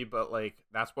to see, but like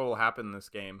that's what will happen in this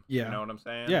game. Yeah. You know what I'm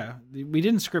saying? Yeah, we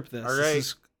didn't script this. All This right.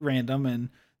 is random, and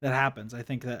that happens. I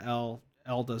think that Elle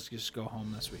does just go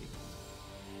home this week.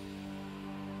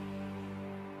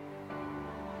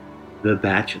 The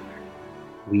Bachelor,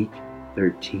 Week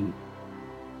 13.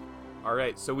 All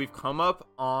right, so we've come up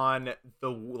on the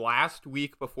last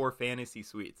week before Fantasy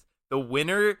Suites. The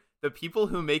winner, the people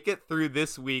who make it through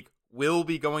this week, will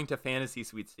be going to Fantasy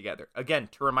Suites together. Again,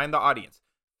 to remind the audience,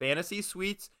 Fantasy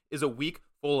Suites is a week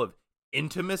full of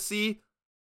intimacy,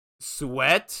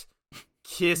 sweat,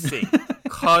 kissing,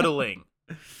 cuddling,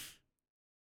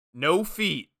 no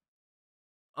feet.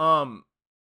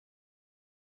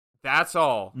 That's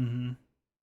all. Mm-hmm.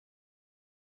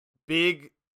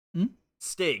 Big Hmm?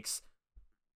 stakes.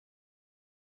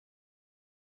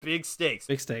 Big stakes.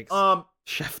 Big stakes. Um,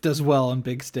 Chef does well on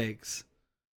big stakes.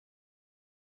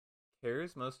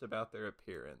 cares most about their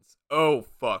appearance. Oh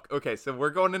fuck. Okay, so we're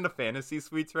going into Fantasy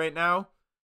Suites right now,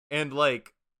 and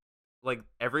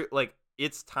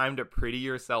it's time to pretty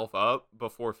yourself up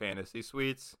before Fantasy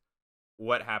Suites.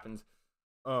 What happens?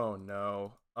 Oh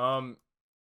no.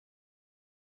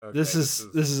 Okay, This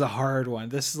is a hard one.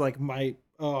 This is like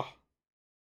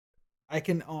I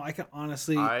can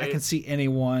honestly I can see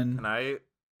anyone.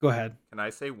 Go ahead. Can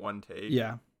I say one take?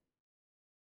 Yeah.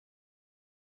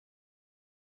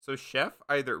 So Chef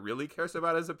either really cares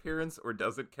about his appearance or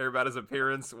doesn't care about his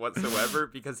appearance whatsoever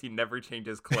because he never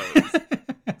changes clothes.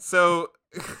 So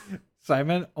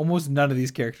Simon, almost none of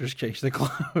these characters change their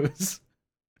clothes.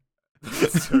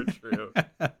 that's so true.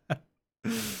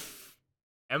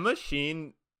 Emma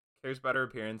Sheen cares about her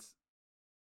appearance.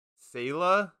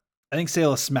 Sayla I think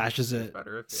Sayla smashes cares it. about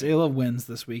her appearance. Sayla wins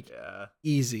this week. Yeah.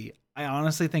 Easy. I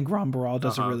honestly think Ron Baral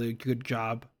does a really good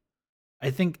job. I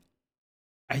think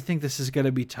this is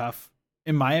gonna be tough.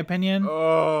 In my opinion,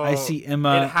 Oh, I see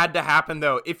Emma. It had to happen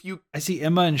though. I see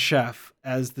Emma and Chef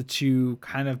as the two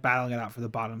kind of battling it out for the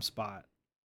bottom spot.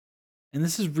 And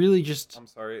this is really just. I'm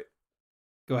sorry.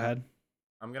 Go ahead.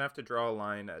 I'm gonna have to draw a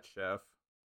line at Chef.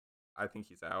 I think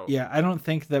he's out. Yeah, I don't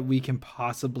think that we can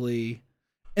possibly.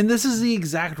 And this is the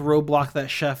exact roadblock that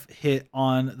Chef hit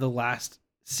on the last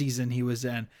season he was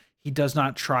in. He does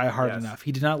not try hard Yes. enough.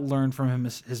 He did not learn from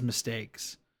his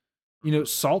mistakes.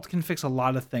 Salt can fix a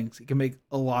lot of things. It can make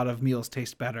a lot of meals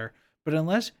taste better. But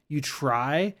unless you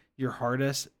try your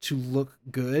hardest to look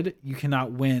good, you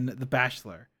cannot win The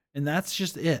Bachelor. And that's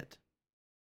just it.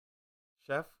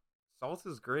 Chef, salt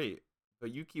is great,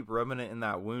 but you keep rubbing it in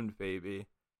that wound, baby.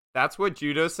 That's what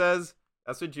Judo says.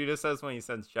 That's what Judo says when he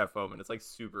sends Chef home, and it's like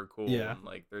super cool. Yeah. And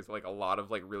like there's like a lot of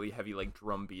like really heavy like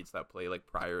drum beats that play like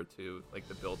prior to like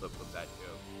the buildup of that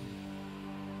joke.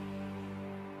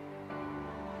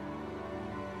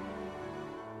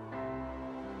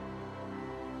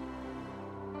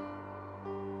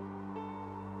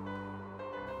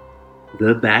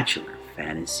 The Bachelor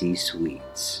Fantasy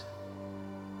Suites.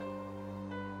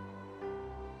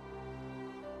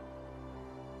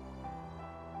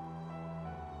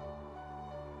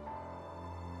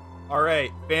 All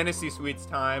right, Fantasy Suites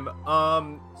time.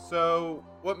 So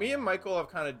what me and Michael have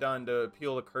kind of done to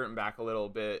peel the curtain back a little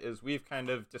bit is we've kind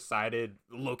of decided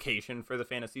the location for the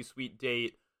Fantasy Suite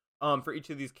date. for each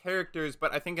of these characters.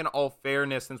 But I think in all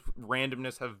fairness, since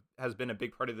randomness has been a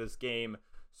big part of this game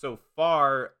so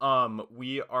far,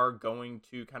 we are going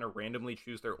to kind of randomly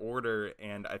choose their order,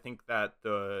 and I think that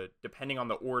depending on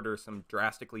the order, some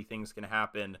drastically things can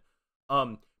happen.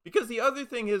 Because the other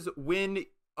thing is, when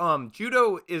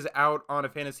Judo is out on a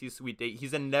fantasy suite date,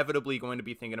 he's inevitably going to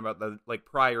be thinking about the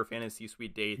prior fantasy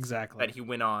suite dates that he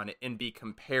went on and be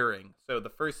comparing. So the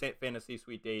first fantasy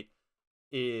suite date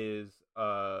is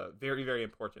very, very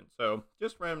important. So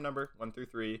just random number 1 through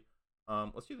 3.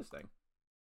 Let's do this thing.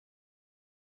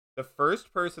 The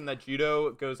first person that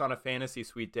Judo goes on a fantasy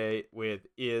suite date with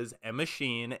is Emma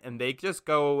Sheen, and they just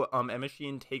go. Emma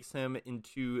Sheen takes him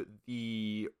into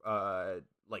the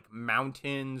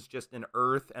mountains, just in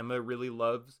Earth. Emma really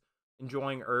loves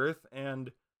enjoying Earth,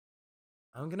 and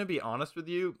I'm gonna be honest with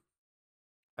you.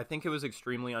 I think it was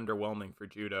extremely underwhelming for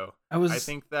Judo. I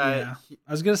think that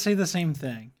I was gonna say the same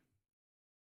thing.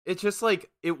 It's just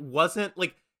it wasn't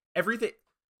everything.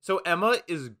 So Emma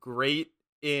is great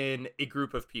in a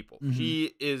group of people.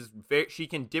 Mm-hmm. She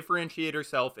can differentiate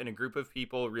herself in a group of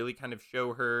people, really kind of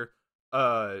show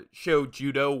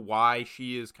Judo why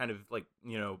she is kind of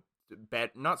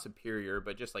not superior,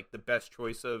 but just the best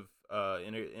choice of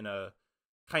in a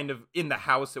kind of in the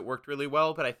house. It worked really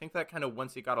well, but I think that kind of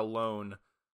once he got alone,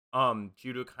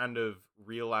 Judo kind of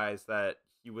realized that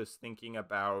he was thinking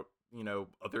about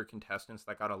other contestants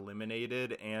that got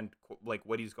eliminated and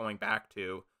what he's going back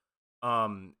to.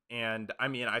 And I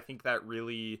mean, I think that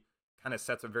really kind of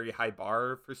sets a very high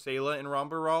bar for Sayla and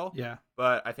Rambaral. Yeah.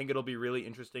 But I think it'll be really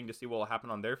interesting to see what will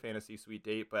happen on their fantasy suite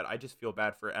date. But I just feel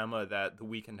bad for Emma that the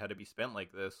weekend had to be spent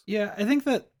like this. Yeah, I think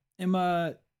that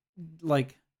Emma,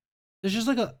 there's just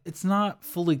it's not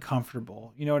fully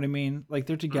comfortable. You know what I mean?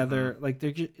 They're together,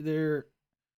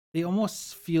 they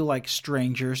almost feel like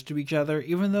strangers to each other,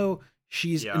 even though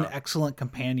she's an excellent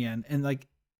companion. And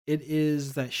it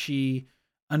is that she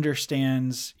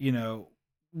understands,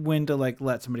 when to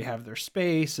let somebody have their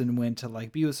space and when to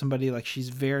be with somebody. She's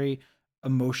very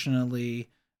emotionally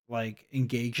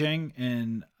engaging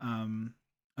and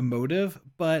emotive,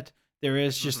 but there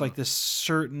is just this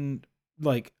certain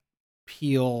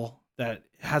peel that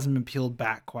hasn't been peeled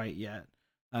back quite yet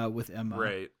with Emma.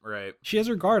 Right. She has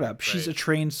her guard up. She's a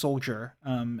trained soldier,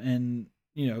 and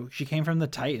she came from the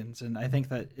Titans, and I think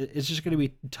that it's just going to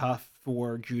be tough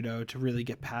for Judo to really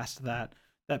get past that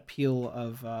peel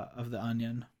of the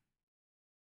onion.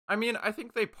 I mean, I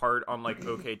think they part on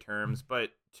okay terms,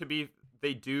 but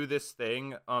they do this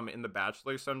thing in The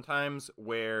Bachelor sometimes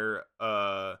where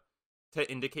to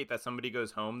indicate that somebody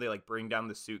goes home, they bring down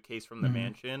the suitcase from the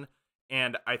mansion.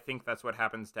 And I think that's what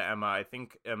happens to Emma. I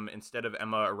think instead of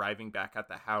Emma arriving back at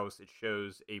the house, it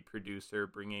shows a producer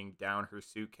bringing down her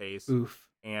suitcase. Oof.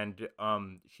 And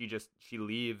she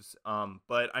leaves.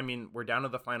 But I mean, we're down to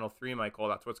the final 3, Michael.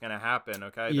 That's what's gonna happen.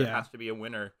 Okay, yeah. There has to be a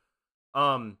winner.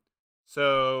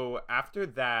 So after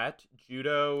that,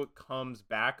 Judo comes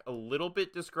back a little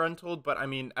bit disgruntled, but I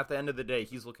mean, at the end of the day,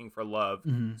 he's looking for love.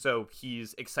 Mm-hmm. So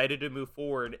he's excited to move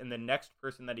forward. And the next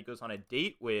person that he goes on a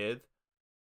date with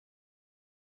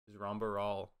is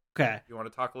Rambaral. Okay. You want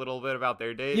to talk a little bit about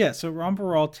their date? Yeah, so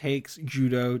Rambaral takes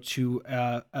Judo to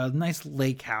a nice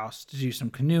lake house to do some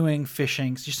canoeing,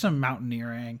 fishing, just some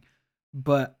mountaineering.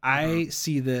 But I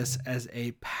see this as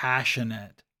a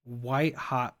passionate,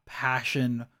 white-hot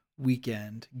passion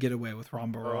weekend getaway with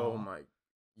Rambaral. Oh my,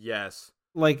 yes.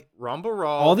 Rambaral,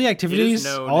 all the activities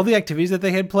that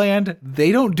they had planned,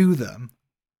 they don't do them.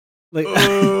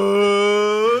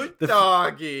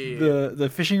 Doggy. The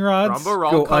fishing rods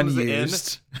Rambaral go comes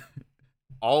unused. In.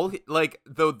 All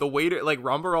the waiter,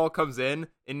 Rambaral comes in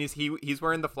and he's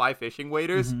wearing the fly fishing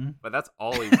waders, but that's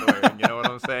all he's wearing. You know what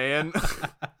I'm saying?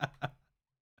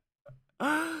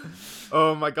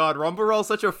 Oh my god, Rambaral's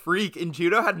such a freak, and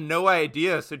Judo had no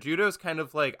idea. So Judo's kind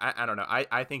of I don't know.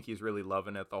 I think he's really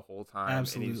loving it the whole time.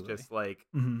 Absolutely. And he's just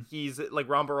he's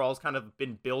Rambaral's kind of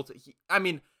been built. I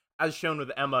mean, as shown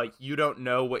with Emma, you don't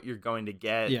know what you're going to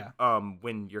get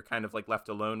when you're kind of left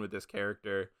alone with this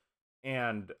character.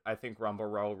 And I think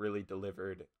Rambaral really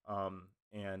delivered.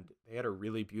 And they had a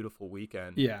really beautiful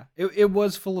weekend. Yeah, it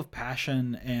was full of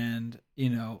passion and,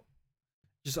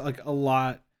 just a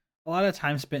lot of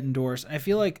time spent indoors. I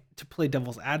feel like, to play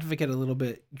devil's advocate a little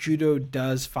bit, Judo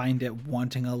does find it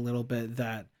wanting a little bit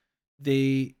that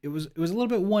it was a little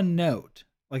bit one note.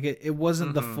 It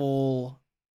wasn't the full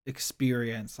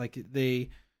experience. They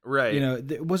Right.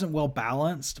 It wasn't well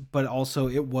balanced, but also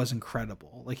it was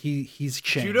incredible. Like he's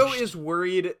changed. Judo is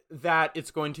worried that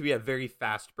it's going to be a very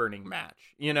fast burning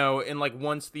match, and like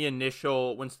once the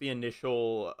initial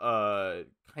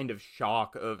kind of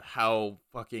shock of how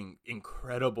fucking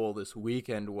incredible this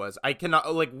weekend was.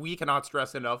 We cannot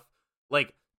stress enough,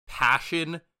 like,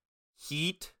 passion,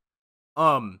 heat,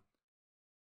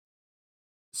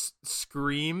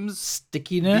 screams,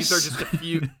 stickiness.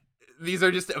 These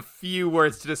are just a few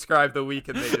words to describe the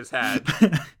weekend they just had.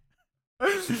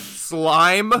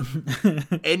 Slime,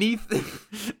 anything,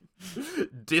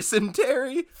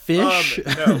 dysentery, fish.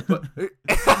 No, but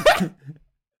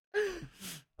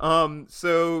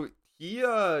so he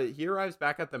arrives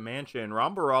back at the mansion.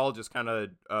 Ram Baral just kind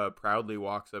of proudly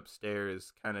walks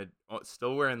upstairs, kind of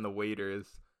still wearing the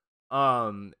waders.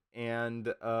 And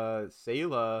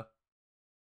Sayla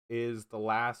is the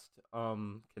last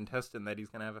contestant that he's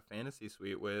gonna have a fantasy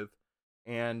suite with,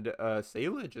 and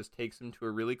Sayla just takes him to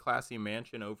a really classy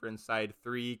mansion over inside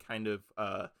 3, kind of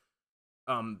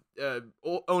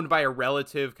owned by a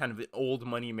relative, kind of an old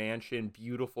money mansion,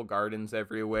 beautiful gardens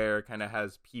everywhere, kind of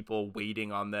has people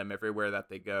waiting on them everywhere that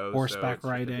they go. Horseback so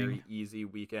it's riding, a very easy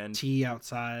weekend. Tea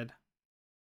outside,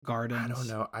 gardens. I don't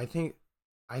know. I think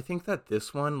that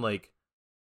this one, like,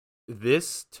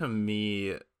 this to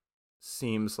me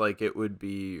seems like it would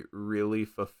be really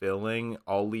fulfilling,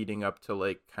 all leading up to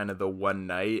like kind of the one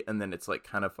night, and then it's like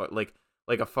kind of like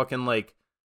a fucking like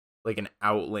an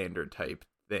Outlander type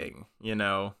thing,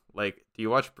 Like, do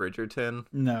you watch Bridgerton?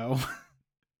 No.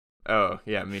 Oh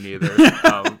yeah, me neither.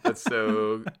 That's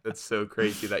so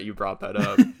crazy that you brought that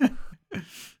up.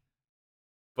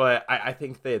 But I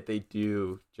think that they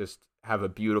do just have a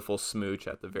beautiful smooch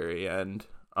at the very end,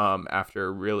 after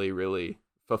a really, really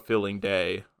fulfilling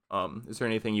day. Is there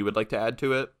anything you would like to add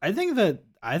to it? I think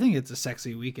it's a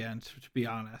sexy weekend, to be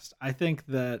honest. I think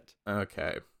that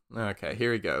Okay,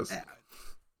 here he goes.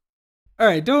 All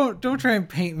right, don't try and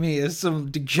paint me as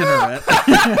some degenerate.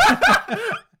 That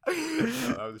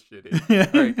was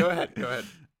shitty. All right, go ahead.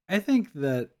 I think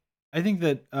that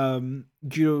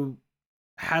Judo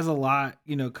has a lot,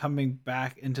 coming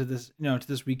back into this, to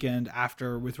this weekend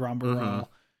after with Ram Baral. Mm-hmm.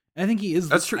 I think he is.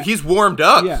 That's true. He's warmed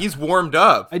up. Yeah. He's warmed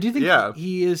up. I do think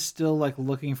he is still like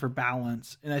looking for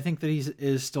balance, and I think that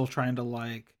is still trying to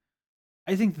like.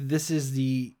 I think this is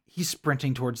he's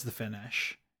sprinting towards the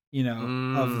finish,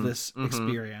 of this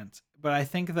experience. But I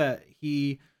think that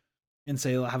he and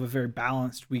Sayla have a very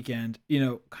balanced weekend.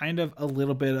 Kind of a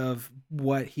little bit of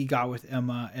what he got with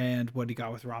Emma and what he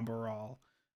got with Ram Baral.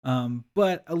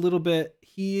 But a little bit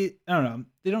I don't know.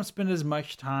 They don't spend as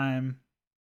much time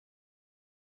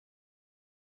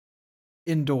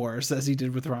indoors as he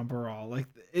did with Ram Baral. Like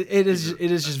it is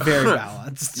just very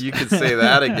balanced. You could say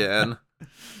that again.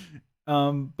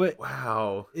 But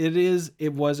wow,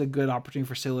 it was a good opportunity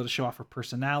for Sayla to show off her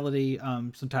personality.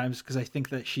 Sometimes because I think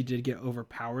that she did get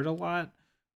overpowered a lot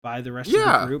by the rest of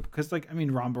the group. Because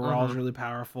Ram Baral is really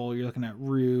powerful. You're looking at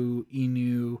Rue,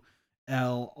 Inu,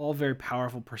 Elle, all very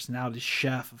powerful personalities.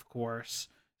 Chef, of course.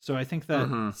 So I think that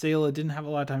Sayla didn't have a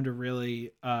lot of time to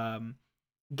really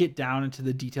get down into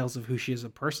the details of who she is as a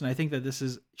person. I think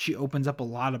that she opens up a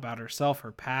lot about herself,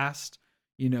 her past,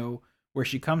 where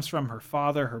she comes from, her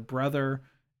father, her brother.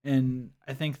 And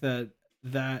I think that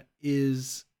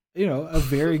is, a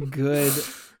very good,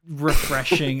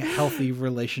 refreshing, healthy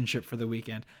relationship for the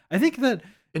weekend. I think that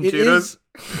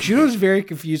Judo's very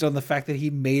confused on the fact that he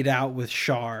made out with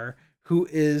Shar, who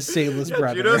is Sayla's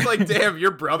brother. Judo's like, damn,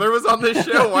 your brother was on this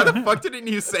show? Why the fuck didn't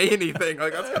you say anything?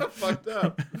 Like, that's kind of fucked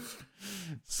up.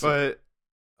 But,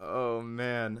 oh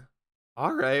man.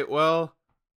 All right, well,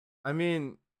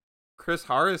 Chris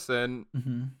Harrison,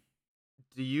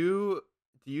 do you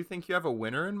think you have a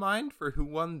winner in mind for who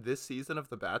won this season of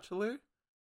The Bachelor?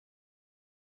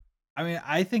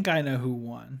 I think I know who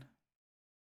won.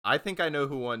 I think I know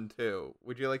who won too.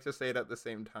 Would you like to say it at the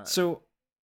same time? So,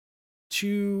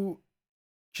 to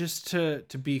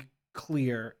be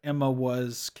clear, Emma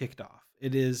was kicked off.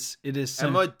 It is.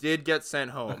 Emma did get sent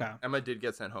home. Okay. Emma did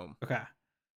get sent home. Okay.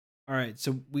 All right.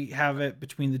 So we have it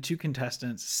between the two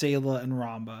contestants, Sayla and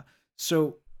Ramba.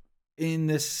 So in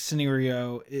this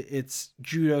scenario, it's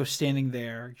Judo standing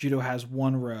there. Judo has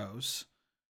 1 rose.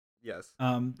 Yes.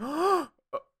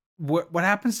 What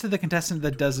happens to the contestant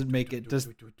that doesn't make it? Does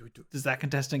that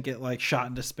contestant get like shot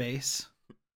into space?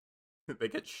 They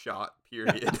get shot,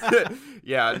 period.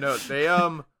 Yeah, no, they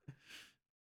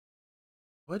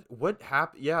what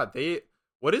happened? Yeah,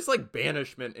 what is like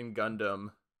banishment in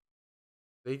Gundam?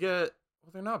 They get,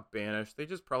 well, they're not banished. They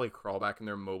just probably crawl back in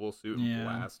their mobile suit and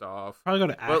blast off. Probably go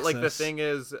to Axis. But like the thing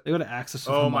is, they go to Axis.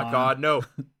 Oh my god, no.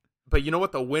 But you know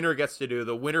what the winner gets to do?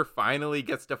 The winner finally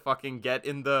gets to fucking get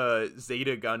in the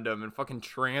Zeta Gundam and fucking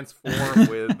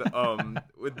transform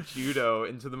with Judo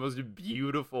into the most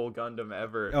beautiful Gundam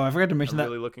ever. Oh, I forgot to mention I'm that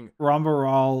really looking.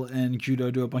 Rambaral and Judo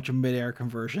do a bunch of mid-air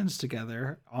conversions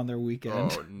together on their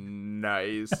weekend. Oh,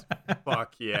 nice.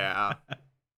 Fuck yeah.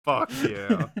 Fuck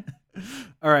yeah.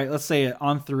 All right, let's say it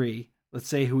on 3. Let's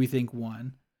say who we think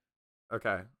won.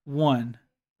 Okay. 1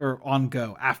 or on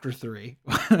go after 3.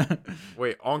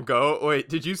 Wait, on go? Wait,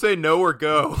 did you say no or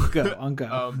go? Go on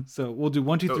go. So we'll do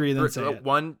 1, 2, 3, and then say it.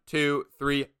 1, 2,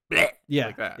 3. Bleh, Yeah,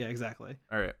 like that. yeah, exactly.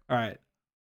 All right.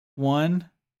 1,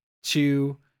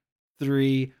 2,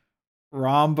 3.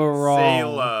 Rambaral.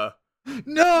 Sayla.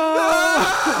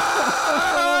 No!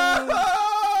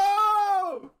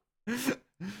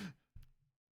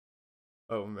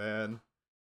 Oh man.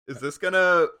 Is this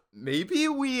gonna maybe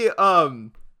we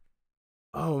oh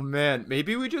man,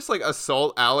 maybe we just like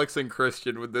assault Alex and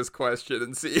Christian with this question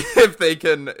and see if they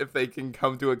can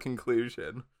come to a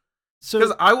conclusion. So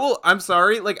Because I'm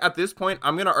sorry, like at this point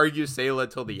I'm gonna argue Sayla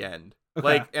till the end. Okay.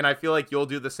 Like, and I feel like you'll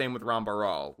do the same with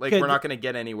Rambaral. Like, Okay, we're not gonna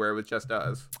get anywhere with just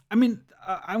us. I mean,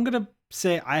 I'm gonna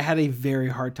say I had a very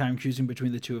hard time choosing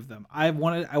between the two of them. I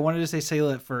wanted to say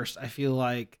Sayla at first. I feel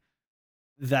like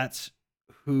that's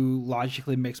who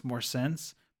logically makes more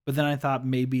sense. But then I thought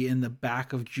maybe in the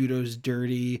back of Judo's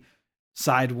dirty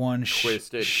side one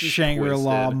Twisted.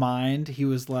 Shangri-La Twisted. mind, he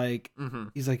was like, Mm-hmm.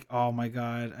 he's like, oh my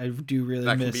god, I do really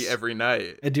That miss. can be every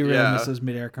night. I do really Yeah. miss those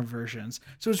mid-air conversions.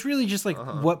 So it's really just like,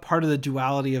 Uh-huh. what part of the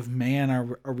duality of man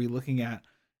are we looking at?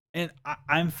 And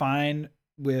I'm fine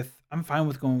with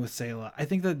going with Sayla. I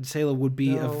think that Sayla would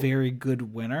be a No. very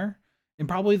good winner and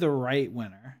probably the right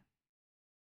winner.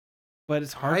 But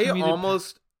it's hard I for me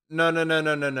almost no.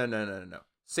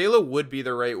 Sayla would be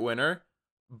the right winner,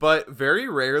 but very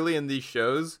rarely in these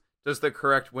shows does the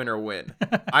correct winner win.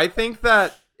 to. I think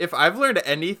that if I've learned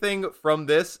anything from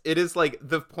this, it is like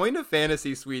the point of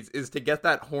Fantasy Suites is to get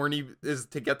that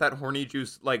horny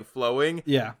juice like flowing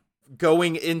Yeah.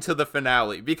 going into the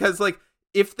finale, because like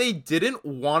if they didn't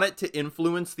want it to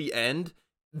influence the end,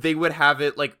 they would have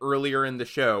it like earlier in the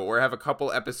show or have a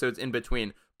couple episodes in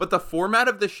between. But the format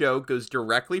of the show goes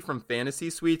directly from Fantasy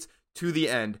Suites to the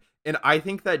end. And I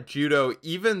think that Judo,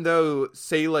 even though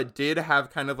Sayla did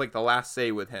have kind of like the last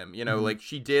say with him, you know, Mhm. like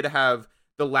she did have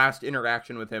the last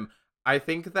interaction with him, I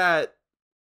think that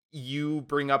you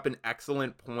bring up an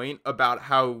excellent point about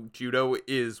how Judo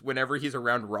is, whenever he's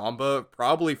around Ramba,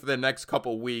 probably for the next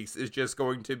couple weeks, is just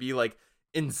going to be like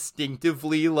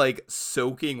instinctively like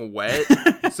soaking wet.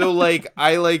 So like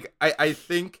I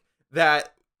think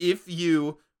that if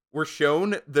you were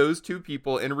shown those two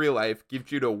people in real life, give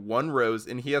Judo one rose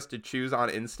and he has to choose on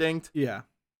instinct, Yeah.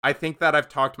 I think that I've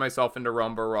talked myself into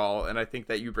Rambaral, and I think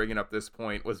that you bringing up this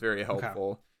point was very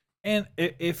helpful. And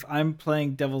if I'm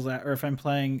playing or if I'm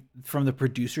playing from the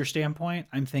producer standpoint,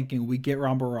 I'm thinking we get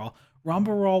Rambaral.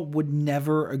 Rambaral would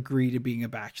never agree to being a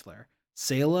bachelor.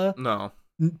 Sayla, No.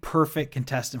 perfect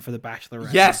contestant for the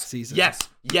Bachelorette Yes, season. yes.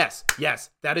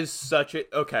 That is such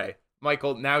a okay,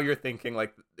 Michael. Now you're thinking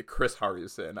like Chris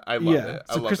Harrison. I love it.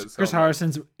 I So love Chris, it so Chris much.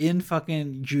 Harrison's in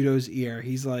fucking Judo's ear.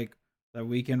 He's like, that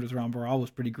weekend with Rambaral was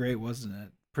pretty great, wasn't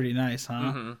it? Pretty nice,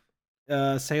 huh? Mhm.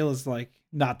 Sayla's like,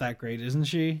 not that great, isn't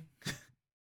she?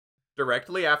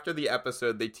 Directly after the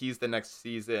episode, they tease the next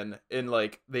season, and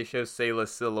like they show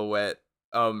Sayla's silhouette.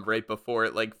 Right before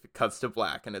it like cuts to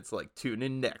black, and it's like tune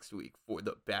in next week for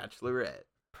the Bachelorette.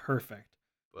 Perfect.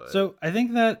 But So I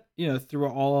think that, through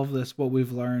all of this, what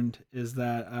we've learned is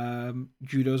that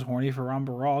Judo's horny for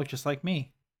Rambaral, just like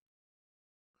me.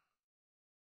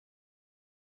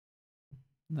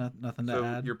 Nothing to so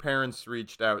add. your parents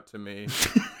reached out to me,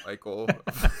 Michael.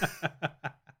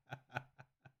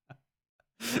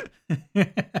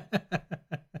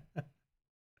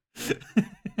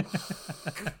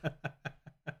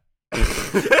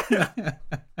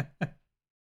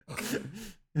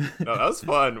 No, that was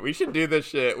fun. We should do this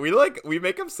shit. We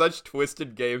make up such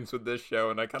twisted games with this show,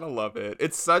 and I kind of love it.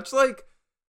 It's such like,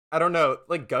 I don't know,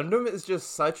 like Gundam is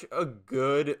just such a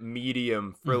good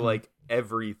medium for Mhm. like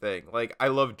everything. Like I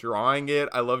love drawing it.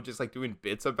 I love just like doing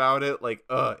bits about it. Like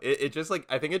it just like,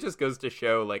 I think it just goes to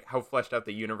show like how fleshed out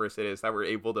the universe it is that we're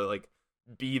able to like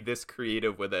be this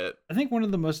creative with it. I think one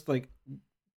of the most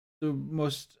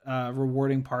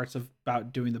rewarding parts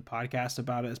about doing the podcast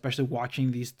about it, especially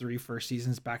watching these 3 first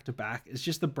seasons back to back, is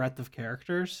just the breadth of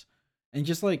characters and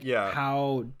just like Yeah.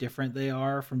 how different they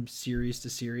are from series to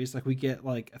series. Like we get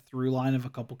like a through line of a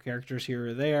couple characters here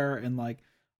or there, and like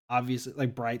obviously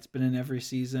like Bright's been in every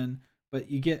season, but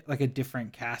you get like a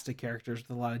different cast of characters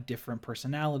with a lot of different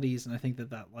personalities, and I think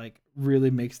that like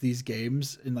really makes these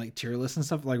games in like tier lists and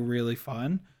stuff like really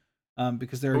fun,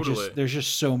 because there's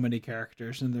just so many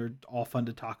characters and they're all fun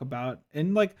to talk about.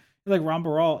 And like Ron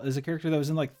Baral is a character that was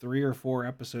in like 3 or 4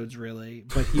 episodes really,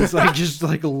 but he's like just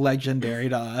like legendary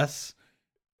to us.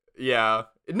 Yeah,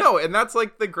 no, and that's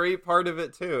like the great part of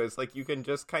it too. It's like you can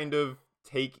just kind of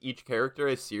take each character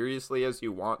as seriously as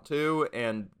you want to,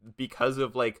 and because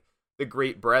of like the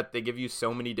great breadth, they give you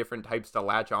so many different types to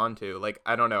latch onto. Like,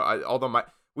 I don't know, although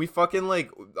we fucking like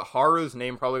Haru's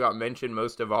name probably got mentioned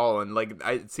most of all, and like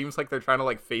it seems like they're trying to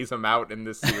like phase him out in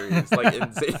this series, like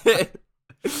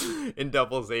in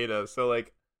Double Zeta. So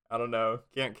like, I don't know,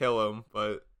 can't kill him,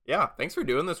 but yeah, thanks for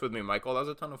doing this with me, Michael. That was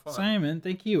a ton of fun. Simon,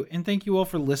 thank you, and thank you all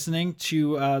for listening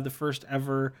to the first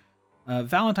ever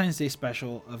Valentine's Day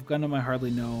special of Gundam I Hardly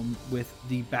Know 'Em with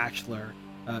the Bachelor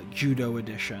Judo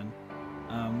edition.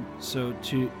 So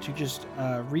to just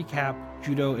recap,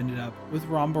 Judo ended up with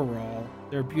Ron Baral.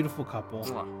 They're a beautiful couple.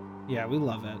 Yeah, we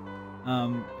love it.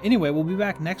 Anyway, we'll be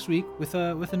back next week with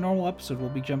a normal episode. We'll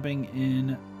be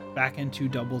jumping back into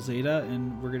Double Zeta,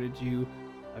 and we're gonna do,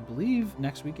 I believe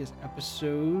next week is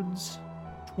episodes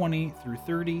 20 through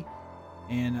 30.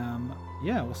 And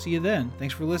yeah, we'll see you then.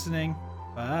 Thanks for listening.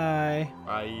 Bye.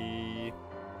 Bye.